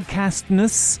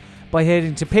podcastness by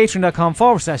heading to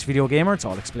patreon.com/videogamer. It's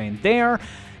all explained there.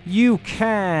 You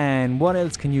can... What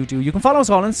else can you do? You can follow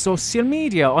us all on social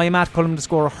media. I am at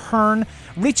Colm_Hearn.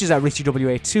 Rich is at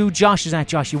RichieW82. Josh is at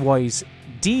JoshyWise.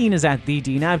 Dean is at The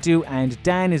Dean Abdu. And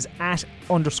Dan is at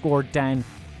 _Dan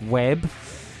Webb.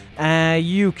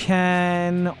 You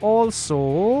can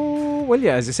also... Well,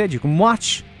 yeah, as I said, you can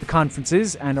watch the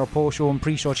conferences and our post-show and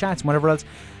pre-show chats and whatever else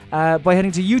by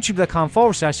heading to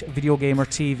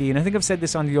youtube.com/VideoGamerTV. And I think I've said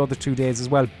this on the other 2 days as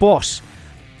well. But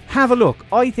have a look.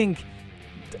 I think...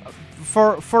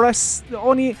 For us,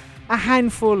 only a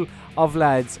handful of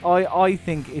lads, I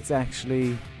think it's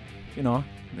actually, I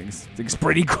think it's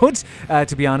pretty good,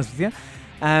 to be honest with you.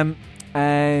 And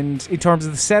in terms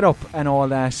of the setup and all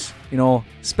that,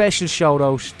 special shout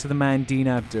out to the man Dean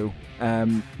Abdu.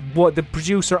 What the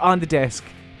producer on the desk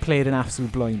played an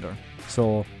absolute blinder.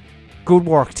 So good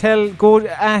work. Go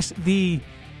at the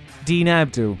Dean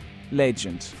Abdu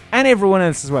legend and everyone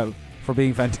else as well for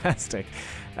being fantastic.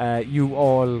 You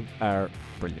all are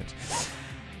brilliant.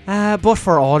 But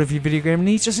for all of your video game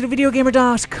needs, just go to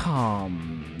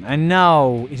videogamer.com. And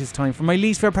now it is time for my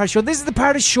least favorite part of the show. This is the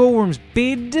part of showrooms.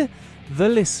 Bid the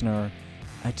listener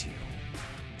adieu.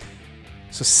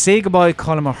 So say goodbye,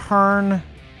 Colm Ahern,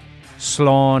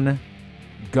 Slán,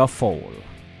 Gaffol.